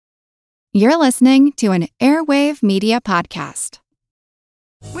You're listening to an Airwave Media Podcast.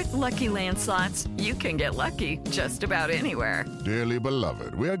 With Lucky Land Slots, you can get lucky just about anywhere. Dearly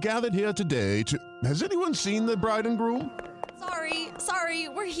beloved, we are gathered here today to... Has anyone seen the bride and groom? Sorry,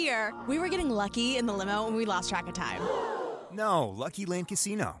 we're here. We were getting lucky in the limo and we lost track of time. No, Lucky Land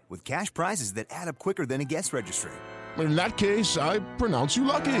Casino, with cash prizes that add up quicker than a guest registry. In that case, I pronounce you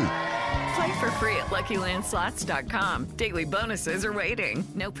lucky. Play for free at LuckyLandSlots.com. Daily bonuses are waiting.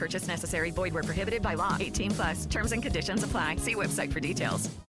 No purchase necessary. Void where prohibited by law. 18+. Terms and conditions apply. See website for details.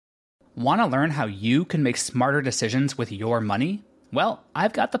 Want to learn how you can make smarter decisions with your money? Well,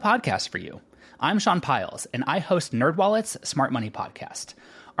 I've got the podcast for you. I'm Sean Piles, and I host NerdWallet's Smart Money Podcast.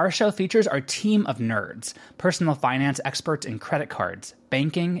 Our show features our team of nerds, personal finance experts in credit cards,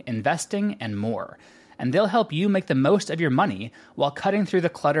 banking, investing, and more. And they'll help you make the most of your money while cutting through the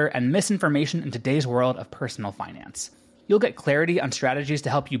clutter and misinformation in today's world of personal finance. You'll get clarity on strategies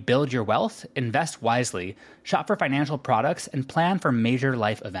to help you build your wealth, invest wisely, shop for financial products, and plan for major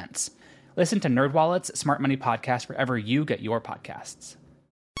life events. Listen to NerdWallet's Smart Money Podcast wherever you get your podcasts.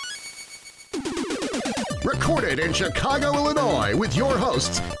 Recorded in Chicago, Illinois, with your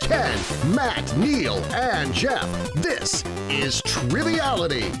hosts, Ken, Matt, Neil, and Jeff. This is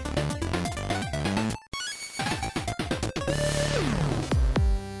Triviality.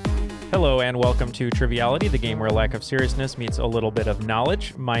 Hello and welcome to Triviality, the game where a lack of seriousness meets a little bit of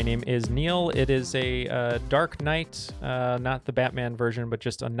knowledge. My name is Neil. It is a dark night, not the Batman version, but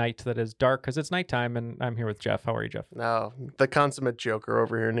just a night that is dark because it's nighttime, and I'm here with Jeff. How are you, Jeff? No, the consummate Joker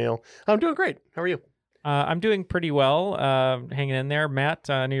over here, Neil. I'm doing great. How are you? I'm doing pretty well, hanging in there. Matt,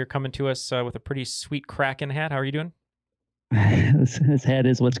 I know you're coming to us with a pretty sweet Kraken hat. How are you doing? His hat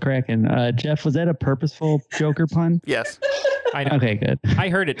is what's cracking. Jeff, was that a purposeful Joker pun? Yes. I know. Okay, good. I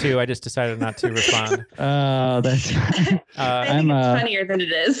heard it too. I just decided not to respond. Oh, that's. I think it's funnier than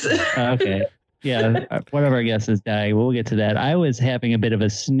it is. Okay. Yeah, one of our guests is dying. We'll get to that. I was having a bit of a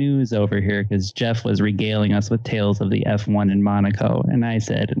snooze over here because Jeff was regaling us with tales of the F1 in Monaco, and I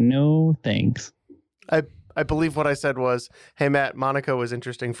said, no thanks. I believe what I said was, hey, Matt, Monaco was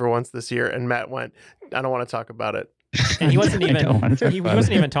interesting for once this year, and Matt went, I don't want to talk about it. And he wasn't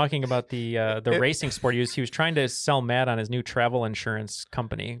even talking about the racing sport. He was trying to sell Matt on his new travel insurance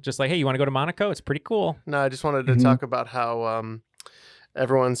company. Just like, hey, you want to go to Monaco? It's pretty cool. No, I just wanted to talk about how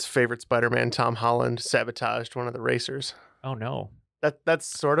everyone's favorite Spider-Man, Tom Holland, sabotaged one of the racers. Oh no. That's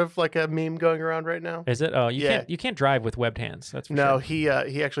sort of like a meme going around right now. Is it? Oh, you can't drive with webbed hands. That's for no. Sure.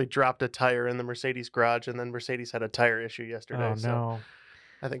 He actually dropped a tire in the Mercedes garage, and then Mercedes had a tire issue yesterday. Oh no. So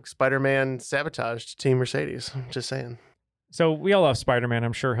I think Spider-Man sabotaged Team Mercedes. Just saying. So we all love Spider-Man.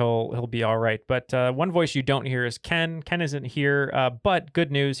 I'm sure he'll be all right. But one voice you don't hear is Ken. Ken isn't here, but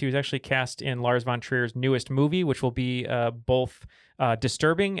good news. He was actually cast in Lars von Trier's newest movie, which will be both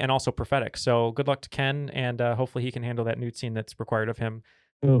disturbing and also prophetic. So good luck to Ken, and hopefully he can handle that nude scene that's required of him.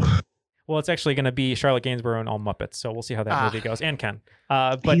 Oof. Well, it's actually going to be Charlotte Gainsbourg and all Muppets, so we'll see how that movie goes. And Ken.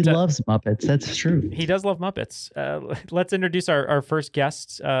 But he loves Muppets. That's true. He does love Muppets. Let's introduce our first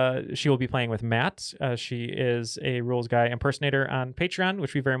guest. She will be playing with Matt. She is a Rules Guy impersonator on Patreon,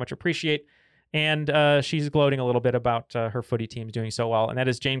 which we very much appreciate. And she's gloating a little bit about her footy teams doing so well. And that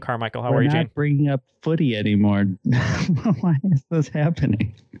is Jane Carmichael. How are you, Jane? We're not bringing up footy anymore. Why is this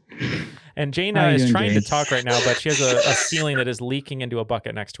happening? And Jane is trying to talk right now, but she has a ceiling that is leaking into a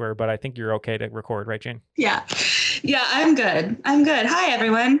bucket next to her. But I think you're okay to record, right, Jane? Yeah, I'm good. Hi,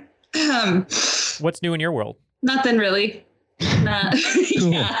 everyone. What's new in your world? Nothing really.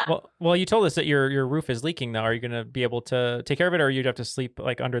 Yeah. Well, you told us that your roof is leaking now. Are you going to be able to take care of it, or you'd have to sleep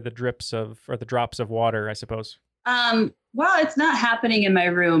like under the drops of water, I suppose? Well, it's not happening in my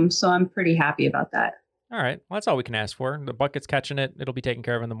room, so I'm pretty happy about that. All right. Well, that's all we can ask for. The bucket's catching it. It'll be taken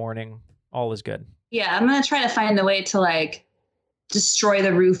care of in the morning. All is good. Yeah, I'm going to try to find a way to destroy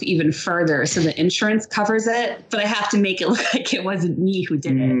the roof even further so the insurance covers it, but I have to make it look like it wasn't me who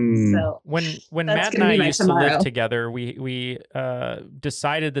did it. So when Matt and I used to live together, we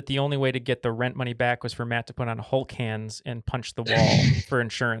decided that the only way to get the rent money back was for Matt to put on Hulk hands and punch the wall for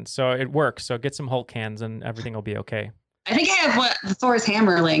insurance. So it works. So get some Hulk hands and everything will be okay. I think I have Thor's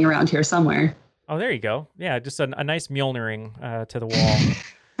hammer laying around here somewhere. Oh, there you go. Yeah, just a nice Mjolniring to the wall.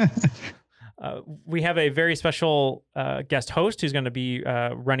 We have a very special guest host who's going to be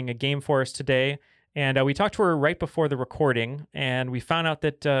running a game for us today. And we talked to her right before the recording, and we found out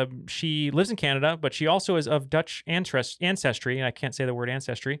that she lives in Canada, but she also is of Dutch ancestry, and I can't say the word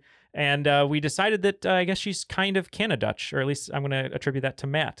ancestry. And we decided that I guess she's kind of Canada-Dutch, or at least I'm going to attribute that to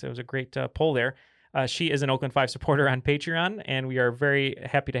Matt. It was a great poll there. She is an Oakland 5 supporter on Patreon, and we are very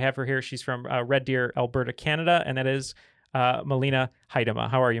happy to have her here. She's from Red Deer, Alberta, Canada, and that is Melina Heidema.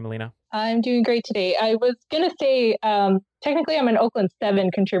 How are you, Melina? I'm doing great today. I was going to say, technically I'm an Oakland 7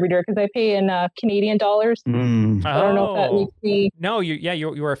 contributor because I pay in Canadian dollars. I don't know if that makes me... No,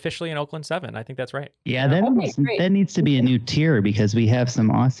 you are officially an Oakland 7. I think that's right. Yeah, that needs to be a new tier because we have some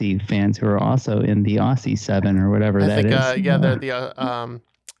Aussie fans who are also in the Aussie 7 or whatever is. They're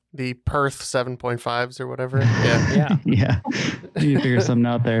the Perth 7.5s or whatever. Yeah. Yeah. You figure something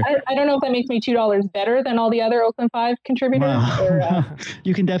out there. I don't know if that makes me $2 better than all the other Oakland 5 contributors. Wow.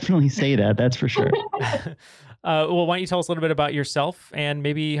 You can definitely say that. That's for sure. Well, why don't you tell us a little bit about yourself and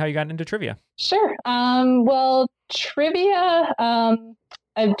maybe how you got into trivia? Sure. Well, trivia,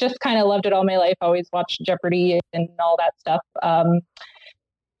 I've just kind of loved it all my life. Always watched Jeopardy and all that stuff.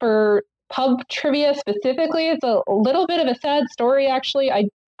 For pub trivia specifically, it's a little bit of a sad story, actually.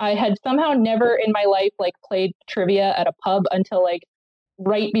 I had somehow never in my life played trivia at a pub until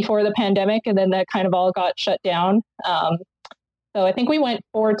right before the pandemic, and then that kind of all got shut down. So I think we went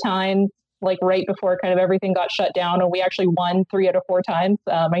 4 times, right before kind of everything got shut down, and we actually won 3 out of 4 times,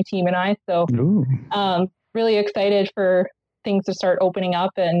 my team and I. So really excited for things to start opening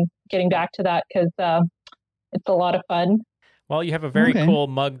up and getting back to that because it's a lot of fun. Well, you have a very cool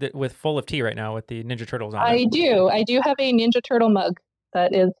mug with full of tea right now with the Ninja Turtles on it. I do have a Ninja Turtle mug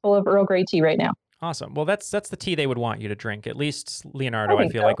that is full of Earl Grey tea right now. Awesome. Well, that's the tea they would want you to drink. At least Leonardo, I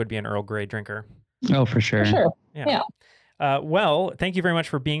feel like, would be an Earl Grey drinker. Oh, for sure. For sure. Yeah. Well, thank you very much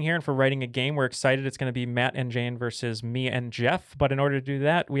for being here and for writing a game. We're excited. It's going to be Matt and Jane versus me and Jeff. But in order to do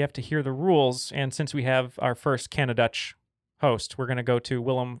that, we have to hear the rules. And since we have our first Canada Dutch host, we're going to go to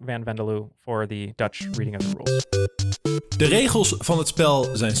Willem van Vendeloo for the Dutch reading of the rules. De regels van het spel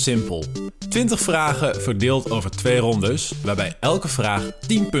zijn simpel. 20 vragen verdeeld over 2 rondes, waarbij elke vraag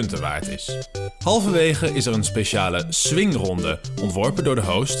 10 punten waard is. Halverwege is er een speciale swingronde, ontworpen door de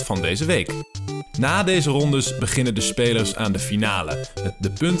host van deze week. Na deze rondes beginnen de spelers aan de finale, met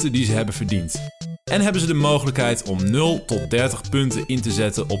de punten die ze hebben verdiend. En hebben ze de mogelijkheid om 0 tot 30 punten in te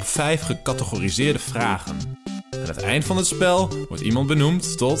zetten op 5 gecategoriseerde vragen. Aan het eind van het spel wordt iemand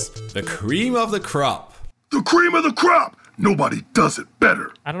benoemd tot the cream of the crop. The cream of the crop! Nobody does it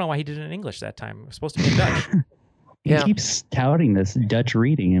better. I don't know why he did it in English that time. It was supposed to be in Dutch. He keeps touting this Dutch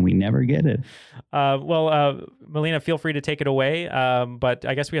reading and we never get it. Melina, feel free to take it away. But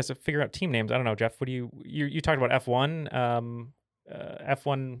I guess we have to figure out team names. I don't know, Jeff. What do you talked about F1?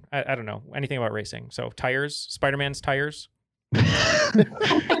 F1, I don't know anything about racing. So tires, Spider-Man's tires.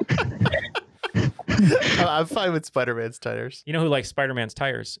 I'm fine with Spider-Man's tires. You know who likes Spider-Man's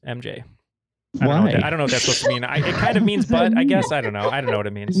tires? MJ. Why? I don't know what that's supposed to mean. It kind of means butt, I guess. I don't know. I don't know what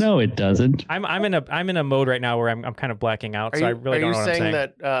it means. No, it doesn't. I'm in a mode right now where I'm kind of blacking out, so I really don't know what I'm saying. Are you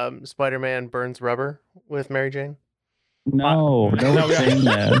saying that Spider-Man burns rubber with Mary Jane? No one's saying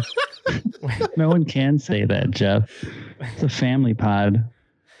that. No one can say that, Jeff. It's a family pod.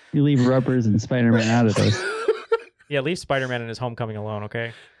 You leave rubbers and Spider-Man out of this. Yeah, leave Spider-Man and his homecoming alone,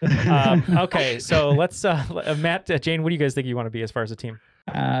 okay? Okay, so let's Matt, Jane, what do you guys think you want to be as far as a team?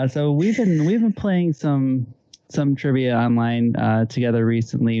 So we've been playing some trivia online together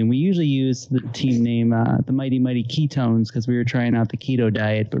recently, and we usually use the team name the Mighty Ketones because we were trying out the keto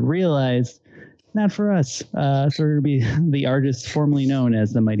diet, but realized not for us. So we're going to be the artists formerly known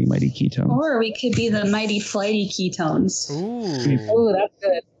as the Mighty Ketones. Or we could be the Mighty Flighty Ketones. Ooh, that's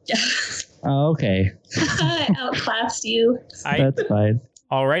good. Yeah. Oh, okay. I outclassed you. That's fine.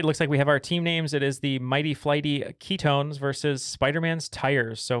 All right, looks like we have our team names. It is the Mighty Flighty Ketones versus Spider-Man's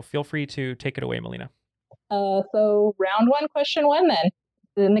tires. So feel free to take it away, Melina. So round 1, question 1 then.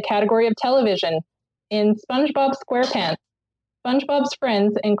 In the category of television. In SpongeBob SquarePants, SpongeBob's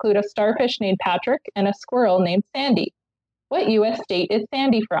friends include a starfish named Patrick and a squirrel named Sandy. What U.S. state is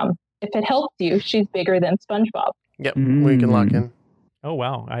Sandy from? If it helps you, she's bigger than SpongeBob. Yep, we can lock in. Oh,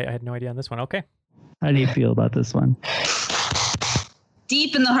 wow. I had no idea on this one. Okay. How do you feel about this one?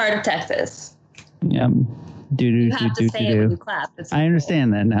 Deep in the heart of Texas. Yeah. You have to say it when you clap. I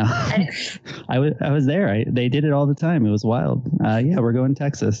understand that now. I was there. They did it all the time. It was wild. Yeah, we're going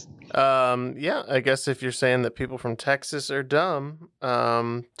Texas. Yeah, I guess if you're saying that people from Texas are dumb,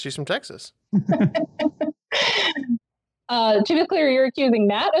 she's from Texas. To be clear, you're accusing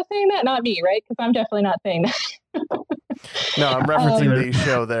Matt of saying that, not me, right? Because I'm definitely not saying that. No, I'm referencing the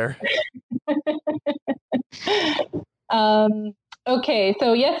show there. Okay,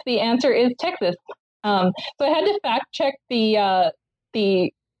 so yes, the answer is Texas. So I had to fact check the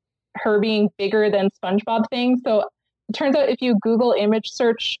her being bigger than SpongeBob thing. So it turns out if you Google image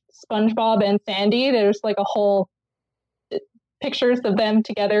search SpongeBob and Sandy, there's like a whole pictures of them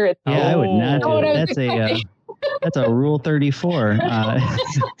together. I would not. That's a Rule 34.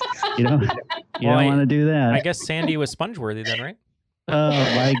 You don't want to do that. I guess Sandy was sponge-worthy then, right? Oh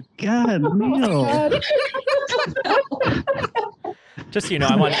my God, Neil. Just so you know,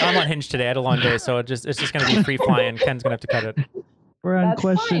 I'm on Hinge today. I had a long day, so it's just going to be free flying. Ken's going to have to cut it. We're on That's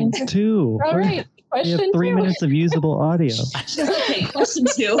question fine. 2. All right, We have question 3 2. minutes of usable audio. Okay, question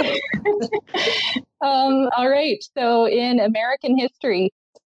 2. All right. So in American history,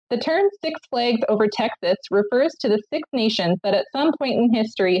 the term Six Flags over Texas refers to the 6 nations that at some point in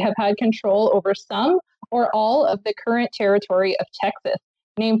history have had control over some or all of the current territory of Texas.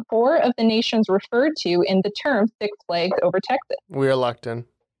 Name 4 of the nations referred to in the term Six Flags over Texas. We are locked in.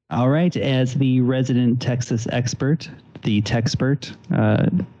 All right, as the resident Texas expert, the Texpert,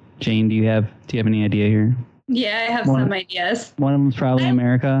 Jane, do you have any idea here? Yeah, I have One- some ideas. One of them's probably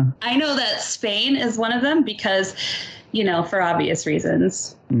America. I know that Spain is one of them because, for obvious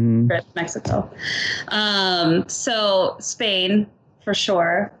reasons. Mhm. Mexico. So Spain, for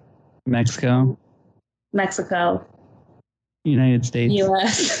sure. Mexico, Mexico. United States.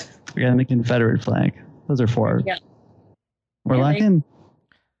 U.S. We got the Confederate flag. Those are 4. Yeah. We're Yeah, locked in.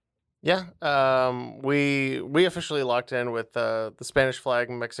 Yeah, we officially locked in with the Spanish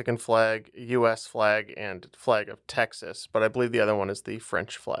flag, Mexican flag, U.S. flag, and flag of Texas. But I believe the other one is the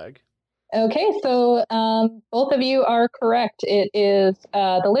French flag. Okay, so both of you are correct. It is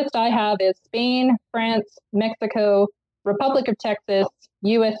the list I have is Spain, France, Mexico, Republic of Texas,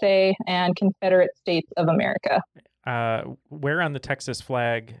 USA, and Confederate States of America. Where on the Texas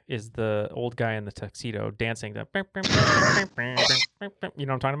flag is the old guy in the tuxedo dancing? You know what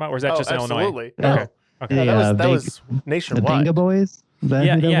I'm talking about? Or is that just in absolutely. Illinois? Okay. That was The nationwide. Benga Boys? Is that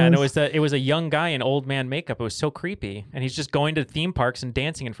Yeah, who that yeah, and was? it was a young guy in old man makeup. It was so creepy, and he's just going to theme parks and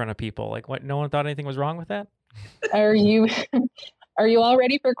dancing in front of people. Like, what? No one thought anything was wrong with that? Are you all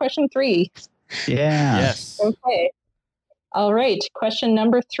ready for question 3? Yeah. Yes. Okay. All right. Question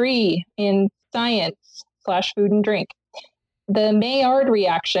number 3 in science/food and drink. The Maillard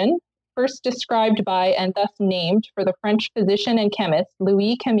reaction, first described by and thus named for the French physician and chemist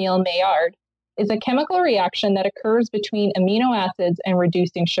Louis Camille Maillard, is a chemical reaction that occurs between amino acids and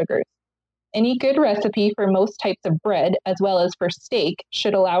reducing sugars. Any good recipe for most types of bread, as well as for steak,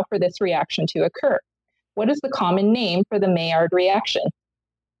 should allow for this reaction to occur. What is the common name for the Maillard reaction?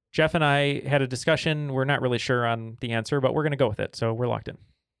 Jeff and I had a discussion. We're not really sure on the answer, but we're going to go with it. So we're locked in.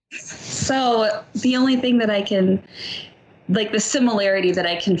 So the only thing that I can, the similarity that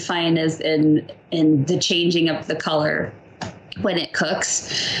I can find is in the changing of the color when it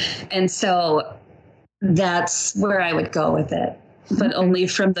cooks. And so that's where I would go with it, but only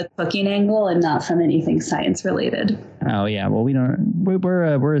from the cooking angle and not from anything science related. Oh yeah. Well,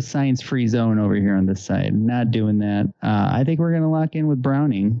 we're a science-free zone over here on this side. Not doing that. I think we're gonna lock in with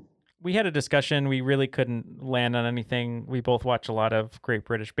Browning. We had a discussion. We really couldn't land on anything. We both watch a lot of Great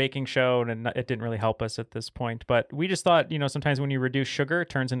British Baking Show, and it didn't really help us at this point. But we just thought, sometimes when you reduce sugar, it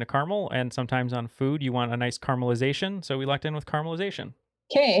turns into caramel, and sometimes on food, you want a nice caramelization. So we locked in with caramelization.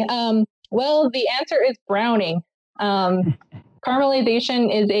 Okay. Well, the answer is browning.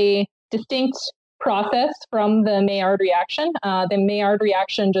 Caramelization is a distinct process from the Maillard reaction. The Maillard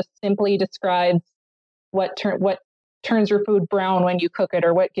reaction just simply describes what turns your food brown when you cook it,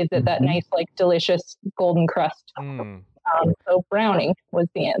 or what gives it that nice, delicious golden crust. So browning was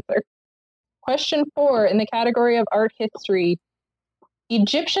the answer. Question 4 in the category of art history.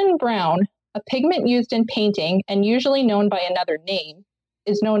 Egyptian brown, a pigment used in painting and usually known by another name,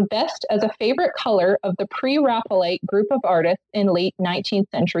 is known best as a favorite color of the pre-Raphaelite group of artists in late 19th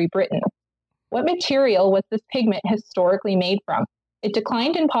century Britain. What material was this pigment historically made from? It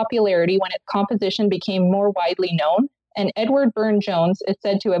declined in popularity when its composition became more widely known, and Edward Burne-Jones is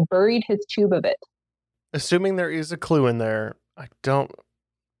said to have buried his tube of it. Assuming there is a clue in there, I kind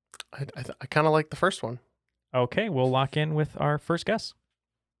of like the first one. Okay, we'll lock in with our first guess.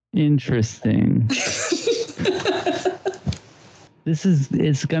 Interesting.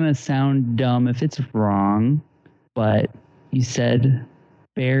 It's gonna sound dumb if it's wrong, but you said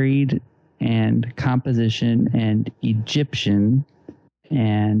buried and composition and Egyptian,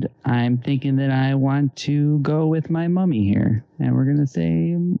 and I'm thinking that I want to go with my mummy here, and we're gonna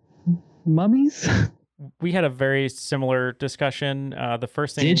say mummies. We had a very similar discussion. The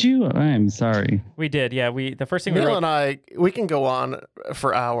first thing. Did you? I'm sorry. We did, yeah. The first thing Neil and we can go on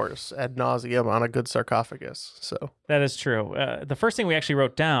for hours ad nauseum on a good sarcophagus. So that is true. The first thing we actually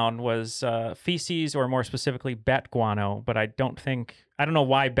wrote down was feces, or more specifically, bat guano. But I don't know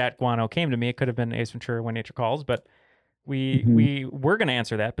why bat guano came to me. It could have been Ace Ventura: When Nature Calls. But we were going to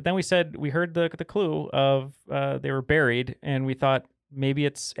answer that. But then we heard the clue of they were buried, and we thought maybe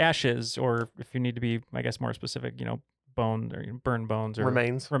it's ashes, or if you need to be, I guess, more specific, bone or burned bones or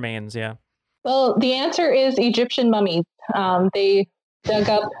remains. Yeah. Well, the answer is Egyptian mummies. They dug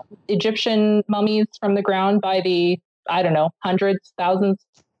up Egyptian mummies from the ground by the, hundreds, thousands,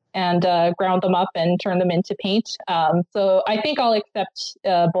 and ground them up and turned them into paint. So I think I'll accept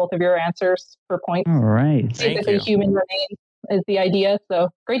both of your answers for points. All right. Basically, human remains is the idea. So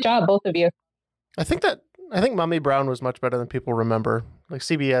great job, both of you. I think Mummy Brown was much better than people remember. Like,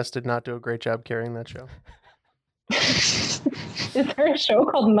 CBS did not do a great job carrying that show. Is there a show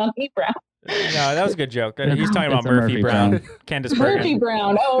called Mummy Brown? No, that was a good joke. He's talking about Murphy Brown. Candace Bergen. Murphy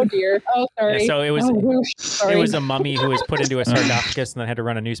Brown. Oh dear. Oh, sorry. Yeah, so it was. Sorry. It was a mummy who was put into a sarcophagus and then had to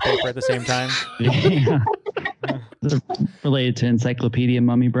run a newspaper at the same time. Yeah. Related to Encyclopedia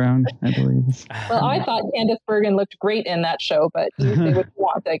Mummy Brown, I believe. Well, I thought Candace Bergen looked great in that show, but you say what you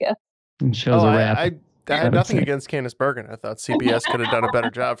want, I guess. Shows a rap. I had nothing against Candace Bergen. I thought CBS could have done a better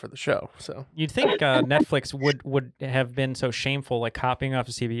job for the show. So you'd think Netflix would have been so shameful, like copying off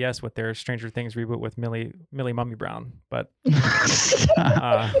of CBS with their Stranger Things reboot with Millie Mummy Brown. But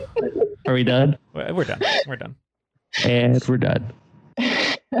are we done? We're done. We're done. And we're done.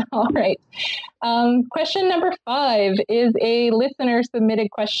 All right. Question number 5 is a listener submitted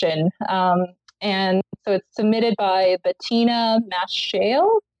question. And so it's submitted by Bettina Maschale.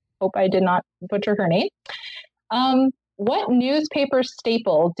 Hope I did not butcher her name. What newspaper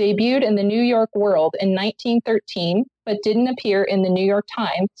staple debuted in the New York World in 1913, but didn't appear in the New York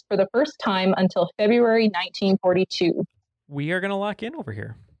Times for the first time until February 1942? We are going to lock in over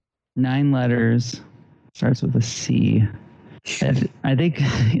here. 9 letters. Starts with a C. I think,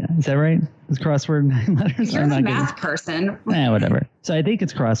 is that right? Is crossword 9 letters? You're a math person. Whatever. So I think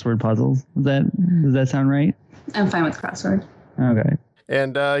it's crossword puzzles. Does that sound right? I'm fine with crossword. Okay.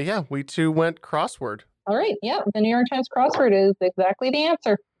 And we too went crossword. All right. Yeah. The New York Times crossword is exactly the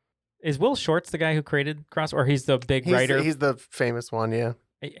answer. Is Will Shortz the guy who created crossword, or he's the big writer? He's the famous one, yeah.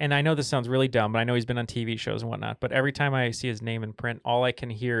 And I know this sounds really dumb, but I know he's been on TV shows and whatnot. But every time I see his name in print, all I can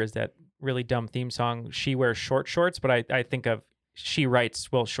hear is that really dumb theme song, She Wears Short Shorts. But I think of she writes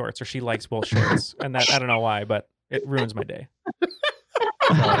Will Shortz, or she likes Will Shortz. And that, I don't know why, but it ruins my day.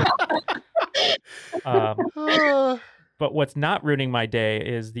 But what's not ruining my day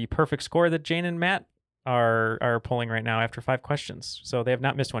is the perfect score that Jane and Matt are pulling right now after 5 questions. So they have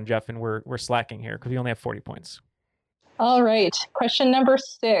not missed one, Jeff, and we're slacking here because we only have 40 points. All right. Question number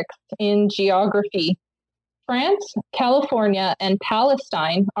 6 in geography. France, California, and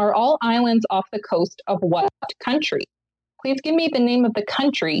Palestine are all islands off the coast of what country? Please give me the name of the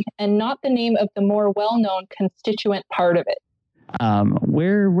country and not the name of the more well-known constituent part of it.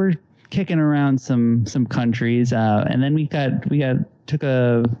 We're kicking around some countries, and then we took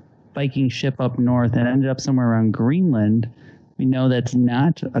a Viking ship up north and ended up somewhere around Greenland. We know that's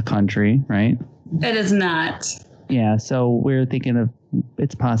not a country, right? It is not. Yeah, so we're thinking of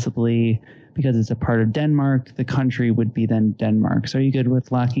it's possibly because it's a part of Denmark. The country would be then Denmark. So are you good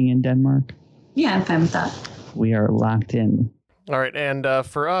with locking in Denmark? Yeah, I'm fine with that. We are locked in. All right, and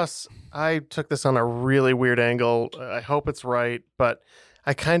for us, I took this on a really weird angle. I hope it's right, but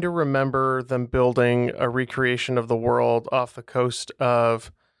I kind of remember them building a recreation of the world off the coast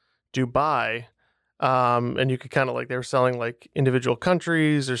of Dubai. And you could kind of they were selling individual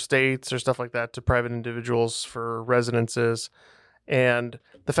countries or states or stuff like that to private individuals for residences. And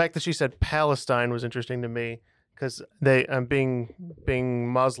the fact that she said Palestine was interesting to me because they, being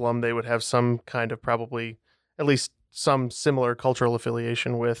Muslim, they would have some kind of probably at least some similar cultural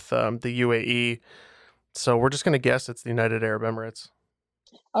affiliation with the UAE. So we're just going to guess it's the United Arab Emirates.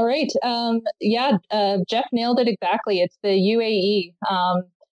 All right. Jeff nailed it exactly. It's the UAE.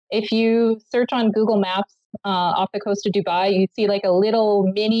 If you search on Google Maps off the coast of Dubai, you see a little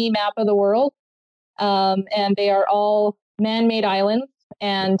mini map of the world. And they are all man-made islands.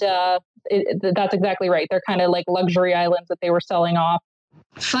 And that's exactly right. They're kind of like luxury islands that they were selling off.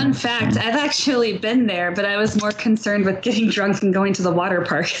 Fun fact, I've actually been there, but I was more concerned with getting drunk and going to the water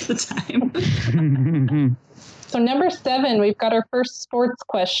park at the time. So number 7, we've got our first sports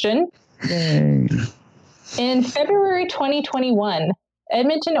question. Yay. In February 2021,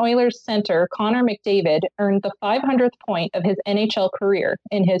 Edmonton Oilers center Connor McDavid earned the 500th point of his NHL career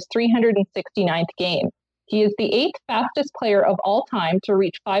in his 369th game. He is the 8th fastest player of all time to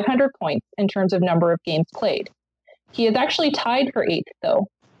reach 500 points in terms of number of games played. He is actually tied for 8th, though.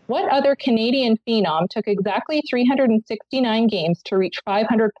 What other Canadian phenom took exactly 369 games to reach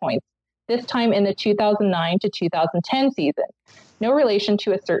 500 points, this time in the 2009 to 2010 season? No relation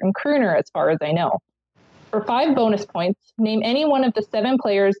to a certain crooner, as far as I know. For 5 bonus points, name any one of the 7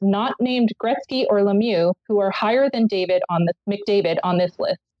 players not named Gretzky or Lemieux who are higher than McDavid on this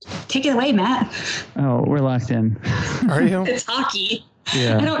list. Take it away, Matt. Oh, we're locked in. Are you? It's hockey.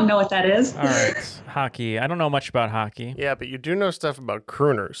 Yeah. I don't know what that is. All right, hockey. I don't know much about hockey. Yeah, but you do know stuff about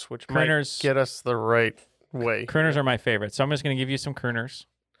crooners, which might get us the right way. Crooners are my favorite, so I'm just going to give you some crooners.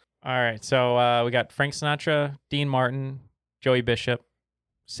 All right, so we got Frank Sinatra, Dean Martin, Joey Bishop,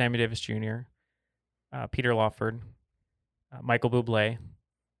 Sammy Davis Jr., Peter Lawford, Michael Bublé,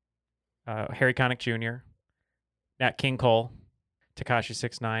 Harry Connick Jr., Nat King Cole, Tekashi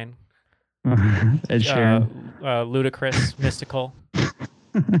 6ix9ine, Ed Sheeran. Ludacris, Mystical.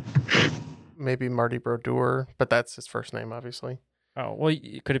 Maybe Marty Brodeur, but that's his first name, obviously. Oh, well,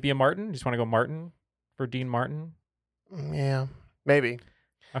 could it be a Martin? You just want to go Martin for Dean Martin? Yeah, maybe.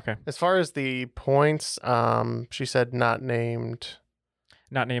 Okay. As far as the points, she said not named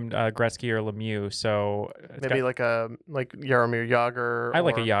Gretzky or Lemieux, so maybe like Jaromir Jagr. I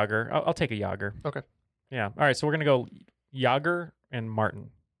like a Jagr. I'll take a Jagr. Okay. Yeah. All right. So we're gonna go Jagr and Martin,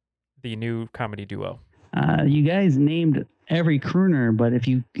 the new comedy duo. You guys named every crooner, but if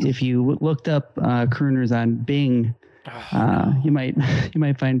you looked up crooners on Bing, you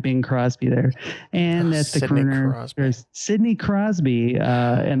might find Bing Crosby there, and that's the Sidney crooner. Crosby. There's Sidney Crosby,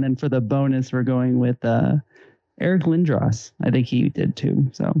 and then for the bonus, we're going with Eric Lindros. I think he did too.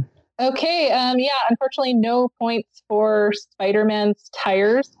 So Okay, unfortunately, no points for Spider-Man's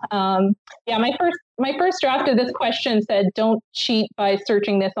tires. My first draft of this question said don't cheat by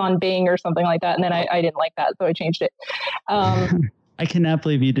searching this on Bing or something like that, and then I didn't like that, so I changed it. I cannot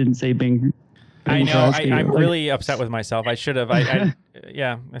believe you didn't say Bing. I know. Crosby. I'm really upset with myself. I should have.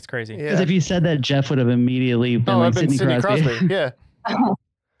 Yeah, that's crazy. Because if you said that, Jeff would have immediately been like I've been Sidney Crosby. Yeah.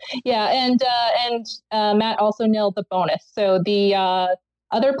 Yeah, and Matt also nailed the bonus. So the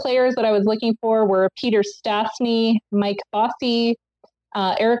other players that I was looking for were Peter Stastny, Mike Bossy,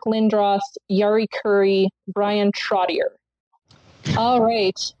 Eric Lindros, Yari Curry, Brian Trottier. All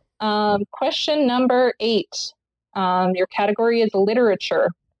right. Question number 8. Your category is literature.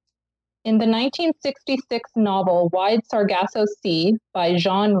 In the 1966 novel Wide Sargasso Sea by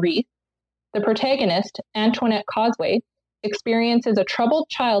Jean Rhys, the protagonist, Antoinette Causeway, experiences a troubled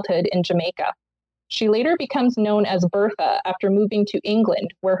childhood in Jamaica. She later becomes known as Bertha after moving to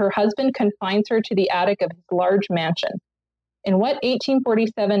England, where her husband confines her to the attic of his large mansion. In what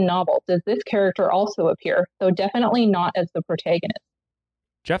 1847 novel does this character also appear, though definitely not as the protagonist?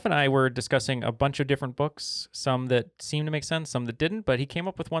 Jeff and I were discussing a bunch of different books, some that seemed to make sense, some that didn't, but he came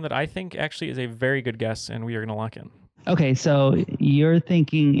up with one that I think actually is a very good guess, and we are going to lock in. Okay, so you're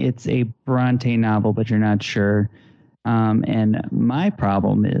thinking it's a Bronte novel, but you're not sure. And my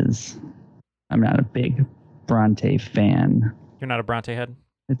problem is I'm not a big Bronte fan. You're not a Bronte head?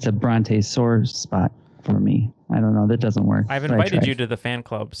 It's a Bronte sore spot for me. I don't know. That doesn't work. I've invited you to the fan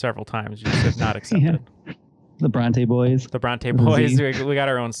club several times. You just have not accepted. Yeah. The Bronte boys. The Bronte boys. We got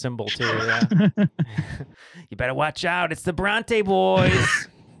our own symbol, too. Yeah. You better watch out. It's the Bronte boys.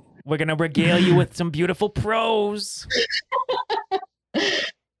 We're going to regale you with some beautiful prose.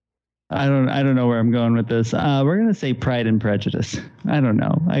 I don't know where I'm going with this. We're going to say Pride and Prejudice. I don't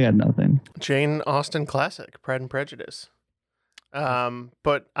know. I got nothing. Jane Austen classic, Pride and Prejudice.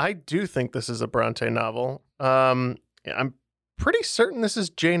 But I do think this is a Bronte novel. I'm pretty certain this is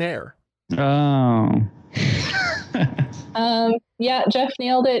Jane Eyre. Oh. Yeah, Jeff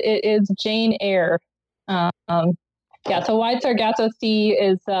nailed it. It is Jane Eyre. So Wide Sargasso Sea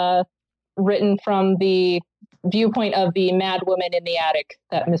is written from the viewpoint of the mad woman in the attic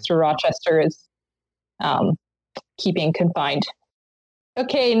that Mr. Rochester is keeping confined.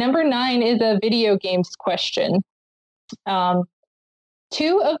 Okay, number 9 is a video games question. 2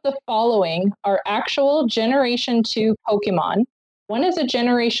 of the following are actual Generation 2 Pokemon. One is a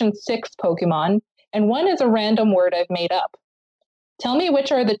Generation 6 Pokemon, and one is a random word I've made up. Tell me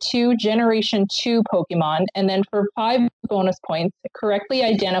which are the 2 Generation 2 Pokemon, and then for 5 bonus points, correctly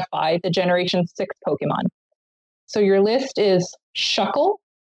identify the Generation 6 Pokemon. So your list is Shuckle,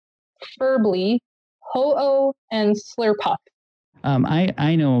 Furbly, Ho-Oh, and Slurpuff.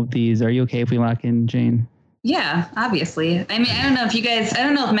 I know these. Are you okay if we lock in, Jane? Yeah, obviously. I mean, I don't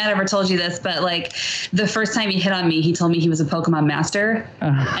know if Matt ever told you this, but like the first time he hit on me, he told me he was a Pokemon master.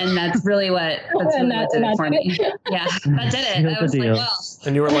 And that's really what did it for me. Yeah, that did it. I was like, well.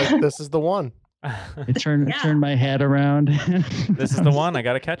 And you were like, this is the one. It turned my head around. This is the one. I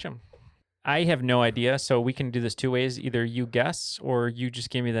got to catch him. I have no idea, so we can do this 2 ways. Either you guess or you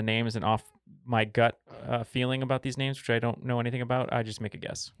just give me the names, and off my gut feeling about these names, which I don't know anything about, I just make a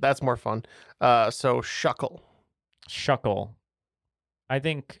guess. That's more fun. So Shuckle. Shuckle. I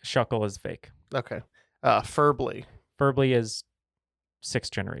think Shuckle is fake. Okay. Furbly. Furbly is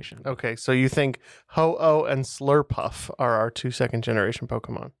 6th generation. Okay, so you think Ho-Oh and Slurpuff are our 2 second-generation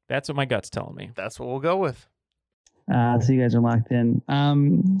Pokemon? That's what my gut's telling me. That's what we'll go with. So you guys are locked in.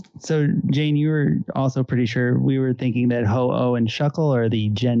 So Jane, you were also pretty sure. We were thinking that Ho-Oh and Shuckle are the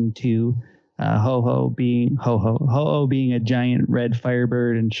Gen 2. Ho-Oh being a giant red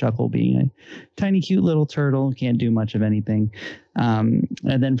firebird, and Shuckle being a tiny, cute little turtle. Can't do much of anything. And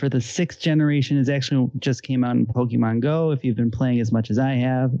then for the 6th generation, is actually just came out in Pokemon Go. If you've been playing as much as I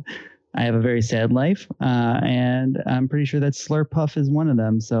have a very sad life. And I'm pretty sure that Slurpuff is one of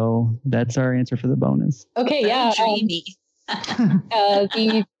them. So that's our answer for the bonus. Okay, yeah.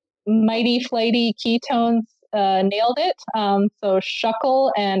 The Mighty Flighty Keytones nailed it. So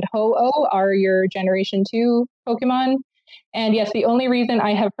Shuckle and Ho-Oh are your Generation 2 Pokemon. And yes, the only reason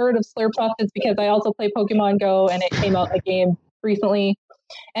I have heard of Slurpuff is because I also play Pokemon Go and it came out a game recently.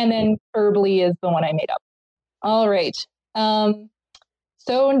 And then Furbly is the one I made up. All right.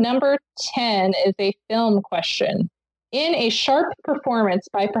 So number 10 is a film question. In a sharp performance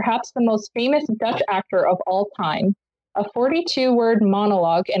by perhaps the most famous Dutch actor of all time, a 42-word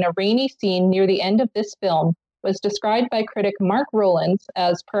monologue in a rainy scene near the end of this film was described by critic Mark Rowlands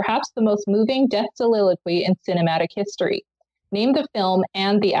as perhaps the most moving death soliloquy in cinematic history. Name the film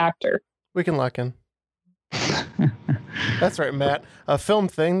and the actor. We can lock in. That's right, Matt. A film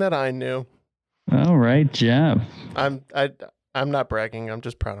thing that I knew. All right, Jeff. I'm not bragging. I'm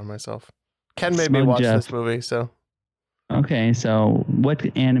just proud of myself. Ken made me watch this movie, so. Okay, so what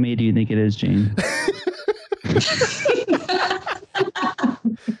anime do you think it is, Jane?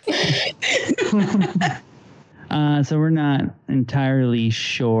 So we're not entirely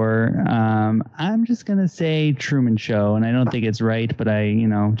sure. I'm just going to say Truman Show, and I don't think it's right, but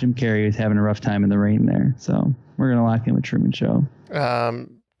Jim Carrey is having a rough time in the rain there. So we're going to lock in with Truman Show.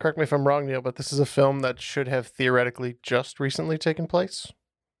 Correct me if I'm wrong, Neil, but this is a film that should have theoretically just recently taken place,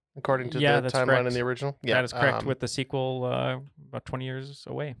 according to the timeline correct. in the original. Yeah, that is correct, with the sequel about 20 years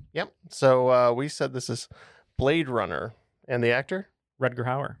away. Yep. So we said this is Blade Runner, and the actor? Rutger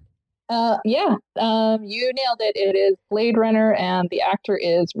Hauer. You nailed it. It is Blade Runner, and the actor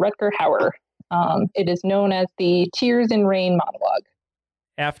is Rutger Hauer. It is known as the Tears in Rain monologue.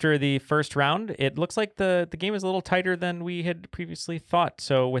 After the first round, it looks like the game is a little tighter than we had previously thought.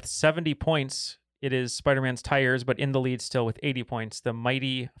 So with 70 points, it is Spider-Man's Tires, but in the lead still with 80 points, the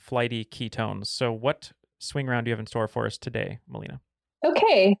Mighty Flighty Keytones. So what swing round do you have in store for us today, Melina?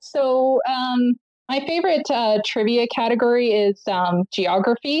 Okay, so my favorite trivia category is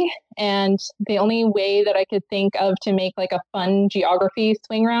geography, and the only way that I could think of to make like a fun geography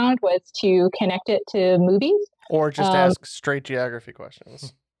swing round was to connect it to movies. Or just ask straight geography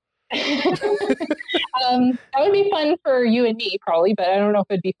questions. That would be fun for you and me, probably, but I don't know if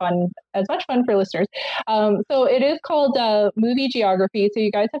it'd be as much fun for listeners. So it is called movie geography. So you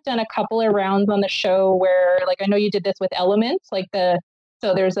guys have done a couple of rounds on the show where, like, I know you did this with elements,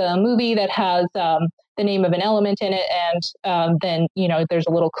 so there's a movie that has the name of an element in it, and then there's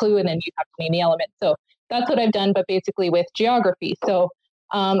a little clue, and then you have to name the element. So that's what I've done, but basically with geography. So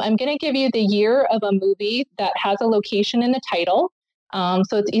I'm going to give you the year of a movie that has a location in the title.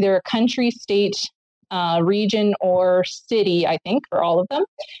 So it's either a country, state, region, or city, I think, for all of them.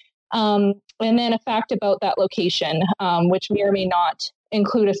 And then a fact about that location, which may or may not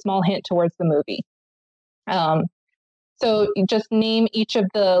include a small hint towards the movie. So you just name each of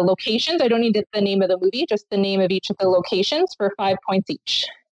the locations. I don't need the name of the movie, just the name of each of the locations for 5 points each.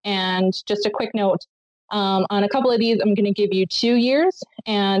 And just a quick note, on a couple of these, I'm going to give you 2 years,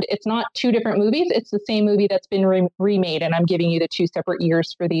 and it's not two different movies. It's the same movie that's been remade, and I'm giving you the 2 separate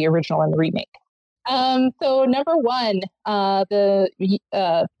years for the original and the remake. So number 1, the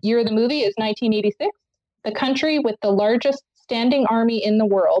year of the movie is 1986. The country with the largest standing army in the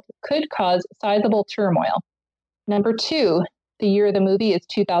world could cause sizable turmoil. Number 2, the year of the movie is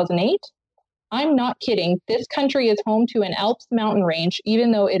 2008. I'm not kidding. This country is home to an Alps mountain range,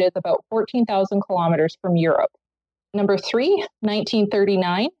 even though it is about 14,000 kilometers from Europe. Number 3,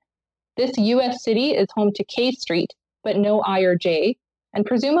 1939. This U.S. city is home to K Street, but no I or J, and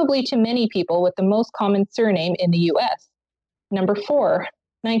presumably to many people with the most common surname in the U.S. Number 4,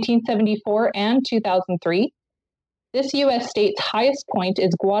 1974 and 2003. This U.S. state's highest point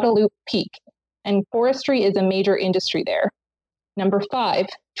is Guadalupe Peak, and forestry is a major industry there. Number 5,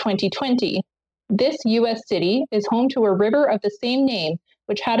 2020. This U.S. city is home to a river of the same name,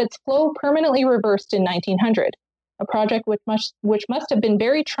 which had its flow permanently reversed in 1900, a project which must have been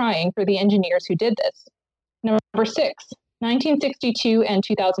very trying for the engineers who did this. Number 6, 1962 and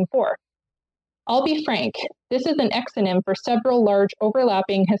 2004. I'll be frank, this is an exonym for several large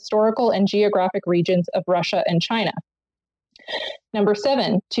overlapping historical and geographic regions of Russia and China. Number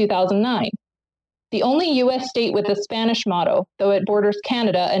 7, 2009. The only U.S. state with a Spanish motto, though it borders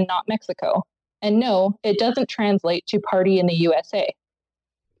Canada and not Mexico. And no, it doesn't translate to party in the USA.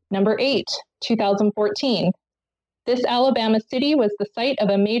 Number 8, 2014. This Alabama city was the site of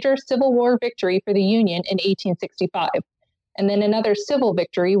a major Civil War victory for the Union in 1865, and then another civil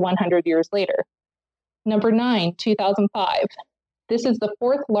victory 100 years later. Number 9, 2005. This is the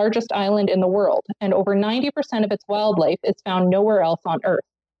 4th largest island in the world, and over 90% of its wildlife is found nowhere else on Earth.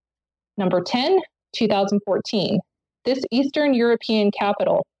 Number 10, 2014. This Eastern European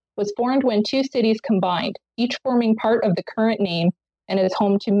capital was formed when 2 cities combined, each forming part of the current name, and is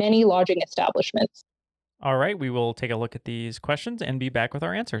home to many lodging establishments. All right, we will take a look at these questions and be back with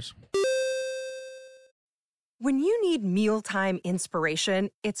our answers. When you need mealtime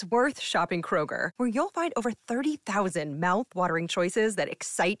inspiration, it's worth shopping Kroger, where you'll find over 30,000 mouth-watering choices that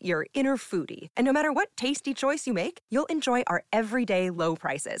excite your inner foodie. And no matter what tasty choice you make, you'll enjoy our everyday low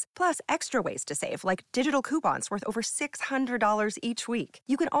prices, plus extra ways to save, like digital coupons worth over $600 each week.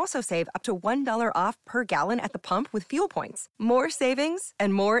 You can also save up to $1 off per gallon at the pump with fuel points. More savings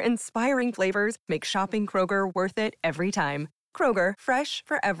and more inspiring flavors make shopping Kroger worth it every time. Kroger, fresh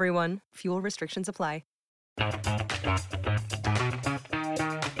for everyone. Fuel restrictions apply.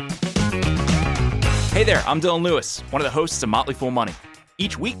 Hey there, I'm Dylan Lewis, one of the hosts of Motley Fool Money.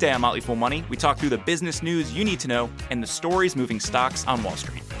 Each weekday on Motley Fool Money, we talk through the business news you need to know and the stories moving stocks on Wall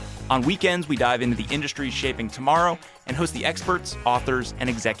Street. On weekends, we dive into the industries shaping tomorrow and host the experts, authors, and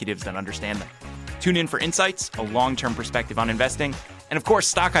executives that understand them. Tune in for insights, a long-term perspective on investing, and of course,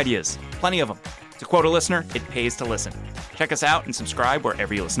 stock ideas. Plenty of them. To quote a listener, it pays to listen. Check us out and subscribe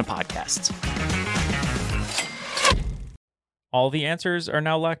wherever you listen to podcasts. All the answers are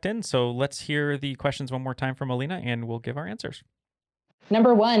now locked in, so let's hear the questions one more time from Alina, and we'll give our answers. Number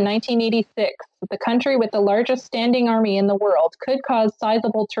 1, 1986. The country with the largest standing army in the world could cause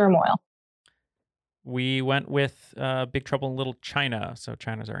sizable turmoil. We went with Big Trouble in Little China, so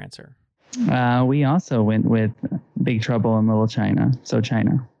China's our answer. We also went with Big Trouble in Little China, so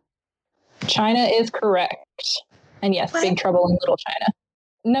China. China is correct. And yes, Big Trouble in Little China.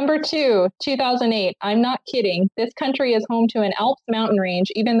 Number 2, 2008. I'm not kidding. This country is home to an Alps mountain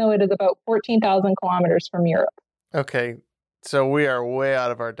range, even though it is about 14,000 kilometers from Europe. Okay, so we are way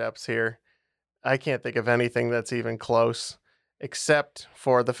out of our depths here. I can't think of anything that's even close, except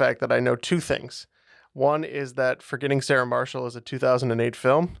for the fact that I know 2 things. One is that Forgetting Sarah Marshall is a 2008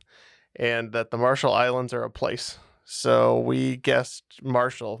 film, and that the Marshall Islands are a place. So we guessed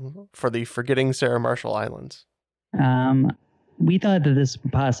Marshall for the Forgetting Sarah Marshall Islands. We thought that this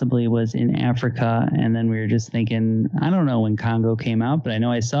possibly was in Africa, and then we were just thinking, I don't know when Congo came out, but I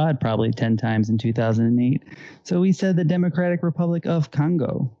know I saw it probably 10 times in 2008. So we said the Democratic Republic of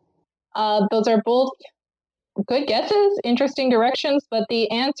Congo. Those are both good guesses, interesting directions, but the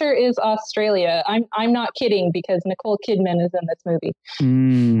answer is Australia. I'm not kidding, because Nicole Kidman is in this movie.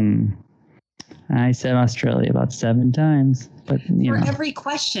 I said Australia about 7 times, but you know. For every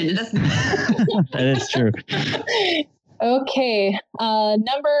question, it doesn't matter. That is true. Okay,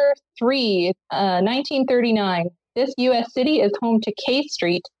 number 3, 1939. This U.S. city is home to K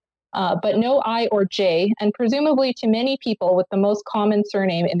Street, but no I or J, and presumably to many people with the most common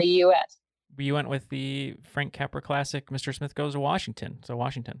surname in the U.S. We went with the Frank Capra classic, Mr. Smith Goes to Washington, so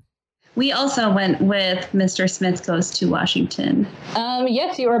Washington. We also went with Mr. Smith Goes to Washington.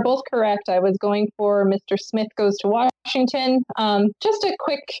 Yes, you are both correct. I was going for Mr. Smith Goes to Washington. Just a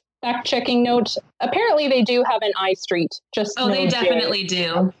quick fact-checking note. Apparently, they do have an I Street. They definitely